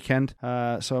Wasps at the weekend.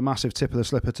 So a massive tip of the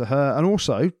slipper to her. And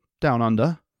also, down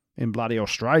under, in bloody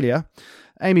Australia.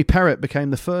 Amy Perrott became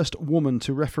the first woman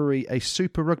to referee a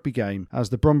Super Rugby game as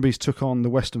the Brumbies took on the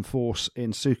Western Force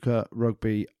in Super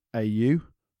Rugby AU.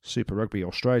 Super Rugby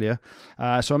Australia.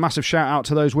 So a massive shout out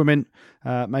to those women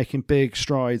making big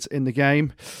strides in the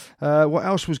game. What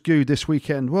else was good this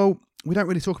weekend? Well, we don't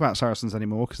really talk about Saracens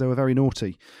anymore because they were very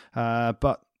naughty.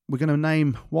 But we're going to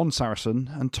name one Saracen,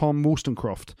 and Tom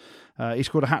Wollstonecroft. He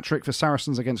scored a hat-trick for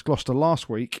Saracens against Gloucester last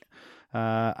week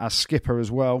as skipper as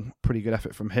well. Pretty good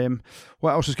effort from him.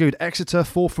 What else was good? Exeter,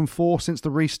 4 from 4 since the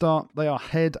restart. They are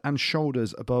head and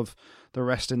shoulders above the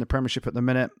rest in the Premiership at the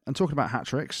minute. And talking about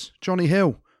hat-tricks, Johnny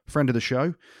Hill, friend of the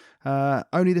show,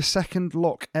 only the second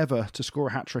lock ever to score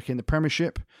a hat-trick in the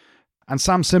Premiership. And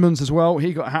Sam Simmons as well,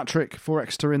 he got a hat-trick for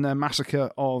Exeter in their massacre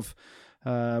of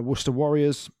Worcester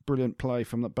Warriors. Brilliant play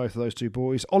from both of those two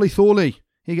boys. Ollie Thorley,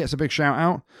 he gets a big shout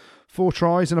out. 4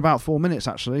 tries in about 4 minutes,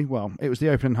 actually. Well, it was the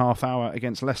opening half hour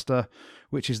against Leicester,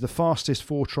 which is the fastest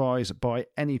 4 tries by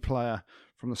any player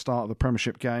from the start of the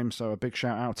Premiership game. So a big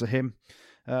shout out to him.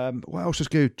 What else was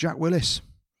good? Jack Willis.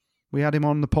 We had him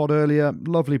on the pod earlier.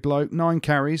 Lovely bloke. 9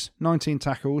 carries, 19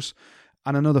 tackles,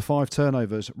 and another 5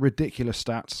 turnovers. Ridiculous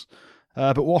stats.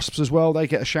 But Wasps as well, they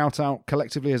get a shout out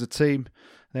collectively as a team.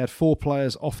 They had 4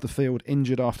 players off the field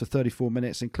injured after 34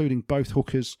 minutes, including both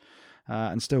hookers,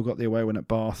 and still got the away win at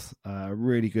Bath.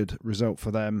 Really good result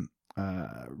for them.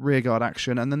 Rearguard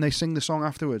action, and then they sing the song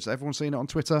afterwards. Everyone's seen it on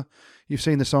Twitter. You've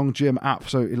seen the song. Jim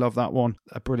absolutely loved that one.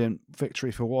 A brilliant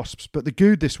victory for Wasps. But the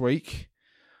good this week,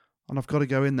 and I've got to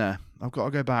go in there. I've got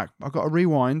to go back. I've got to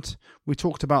rewind. We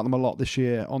talked about them a lot this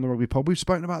year on the Rugby Pod. We've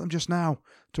spoken about them just now,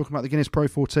 talking about the Guinness Pro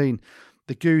 14.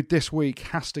 The good this week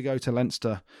has to go to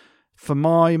Leinster. For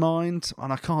my mind,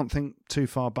 and I can't think too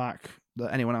far back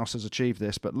that anyone else has achieved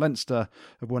this, but Leinster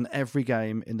have won every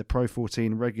game in the Pro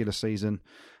 14 regular season.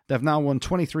 They've now won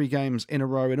 23 games in a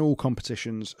row in all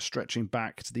competitions, stretching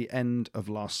back to the end of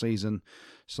last season.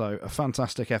 So a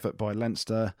fantastic effort by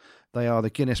Leinster. They are the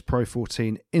Guinness Pro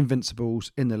 14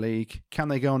 invincibles in the league. Can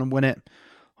they go on and win it?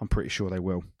 I'm pretty sure they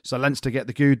will. So Leinster get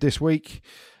the good this week.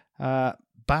 Bad.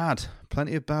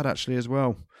 Plenty of bad actually as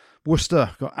well.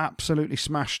 Worcester got absolutely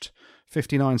smashed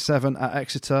 59-7 at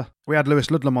Exeter. We had Lewis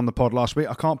Ludlam on the pod last week.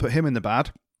 I can't put him in the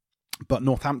bad, but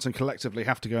Northampton collectively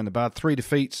have to go in the bad. 3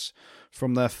 defeats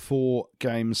from their 4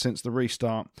 games since the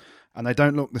restart, and they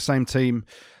don't look the same team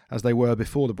as they were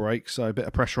before the break, so a bit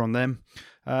of pressure on them.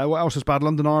 What else was bad?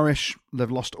 London Irish,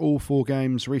 they've lost all 4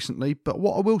 games recently, but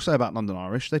what I will say about London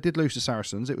Irish, they did lose to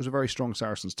Saracens. It was a very strong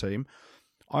Saracens team.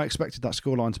 I expected that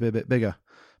scoreline to be a bit bigger,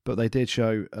 but they did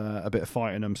show a bit of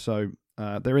fight in them, so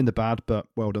they're in the bad, but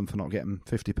well done for not getting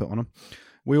 50 put on them.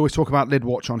 We always talk about lid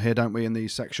watch on here, don't we, in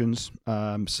these sections?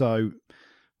 So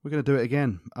we're going to do it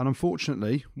again. And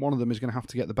unfortunately, one of them is going to have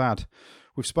to get the bad.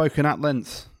 We've spoken at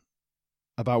length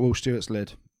about Will Stewart's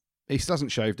lid. He still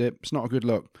hasn't shaved it. It's not a good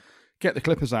look. Get the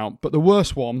clippers out. But the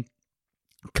worst one,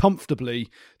 comfortably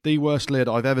the worst lid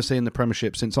I've ever seen in the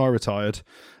Premiership since I retired,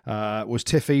 was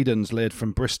Tiff Eden's lid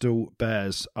from Bristol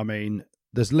Bears. I mean,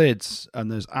 there's lids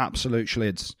and there's absolute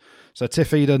schlids. So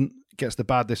Tiff Eden gets the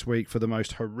bad this week for the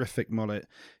most horrific mullet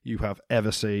you have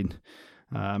ever seen.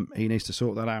 He needs to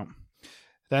sort that out.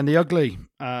 Then the ugly.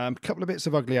 A couple of bits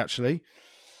of ugly, actually.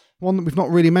 One that we've not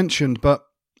really mentioned, but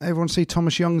everyone see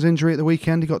Thomas Young's injury at the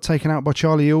weekend. He got taken out by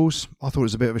Charlie Ewells. I thought it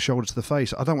was a bit of a shoulder to the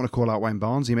face. I don't want to call out Wayne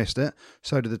Barnes. He missed it.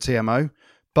 So did the TMO.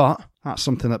 But that's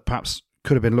something that perhaps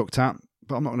could have been looked at.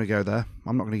 But I'm not going to go there.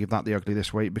 I'm not going to give that the ugly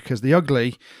this week because the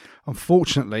ugly,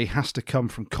 unfortunately, has to come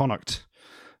from Connacht.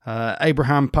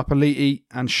 Abraham Papali'i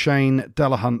and Shane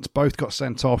Delahunt both got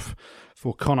sent off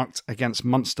for Connacht against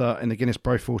Munster in the Guinness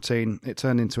Pro 14. It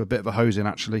turned into a bit of a hosing,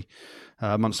 actually.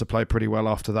 Munster played pretty well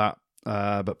after that.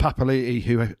 But Papali'i,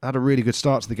 who had a really good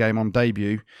start to the game on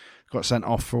debut, got sent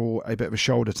off for a bit of a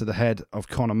shoulder to the head of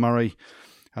Conor Murray.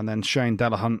 And then Shane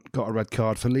Delahunt got a red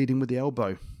card for leading with the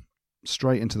elbow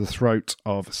straight into the throat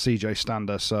of CJ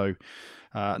Stander. So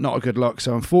not a good look.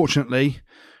 So unfortunately,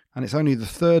 and it's only the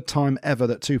 3rd time ever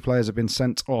that 2 players have been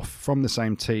sent off from the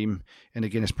same team in a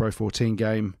Guinness Pro 14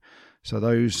 game. So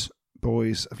those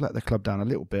boys have let their club down a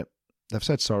little bit. They've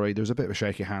said sorry. There was a bit of a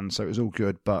shaky hand, so it was all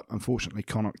good. But unfortunately,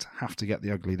 Connacht have to get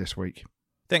the ugly this week.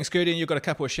 Thanks, Goody. And you've got a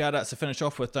couple of shout-outs to finish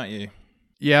off with, don't you?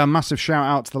 Yeah, a massive shout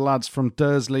out to the lads from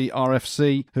Dursley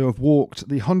RFC who have walked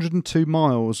the 102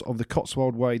 miles of the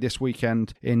Cotswold Way this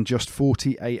weekend in just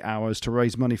 48 hours to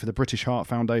raise money for the British Heart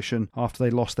Foundation after they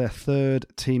lost their 3rd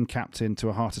team captain to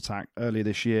a heart attack earlier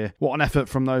this year. What an effort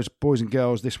from those boys and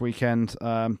girls this weekend.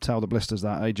 Tell the blisters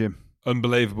that, eh, Jim?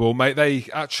 Unbelievable, mate. They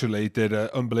actually did an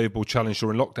unbelievable challenge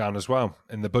during lockdown as well.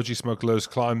 In the Budgie Smugglers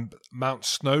climb Mount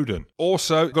Snowdon.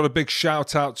 Also, got a big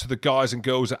shout out to the guys and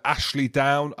girls at Ashley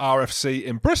Down RFC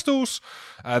in Bristol's.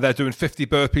 They're doing 50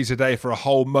 burpees a day for a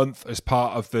whole month as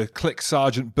part of the Click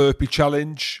Sergeant Burpee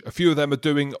Challenge. A few of them are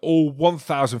doing all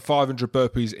 1,500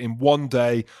 burpees in one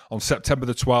day on September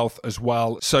the 12th as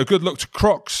well. So good luck to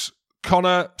Crocs,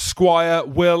 Connor, Squire,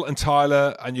 Will and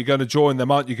Tyler, and you're going to join them,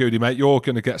 aren't you, Goody, mate? You're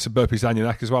going to get some burpees down your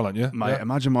neck as well, aren't you? Mate,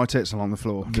 Imagine my tits along the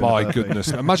floor. My goodness.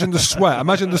 Imagine the sweat.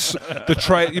 Imagine the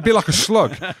tray. You'd be like a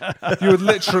slug.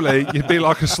 You'd be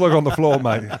like a slug on the floor,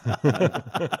 mate.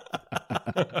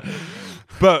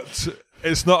 But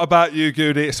it's not about you,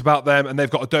 Goody. It's about them, and they've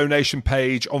got a donation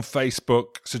page on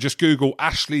Facebook. So just Google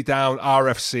Ashley Down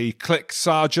RFC, click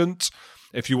Sergeant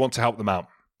if you want to help them out.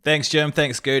 Thanks, Jim.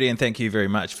 Thanks, Goody. And thank you very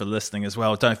much for listening as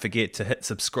well. Don't forget to hit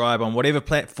subscribe on whatever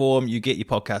platform you get your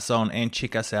podcasts on, and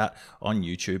check us out on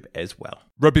YouTube as well.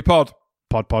 Rugby Pod.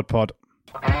 Pod.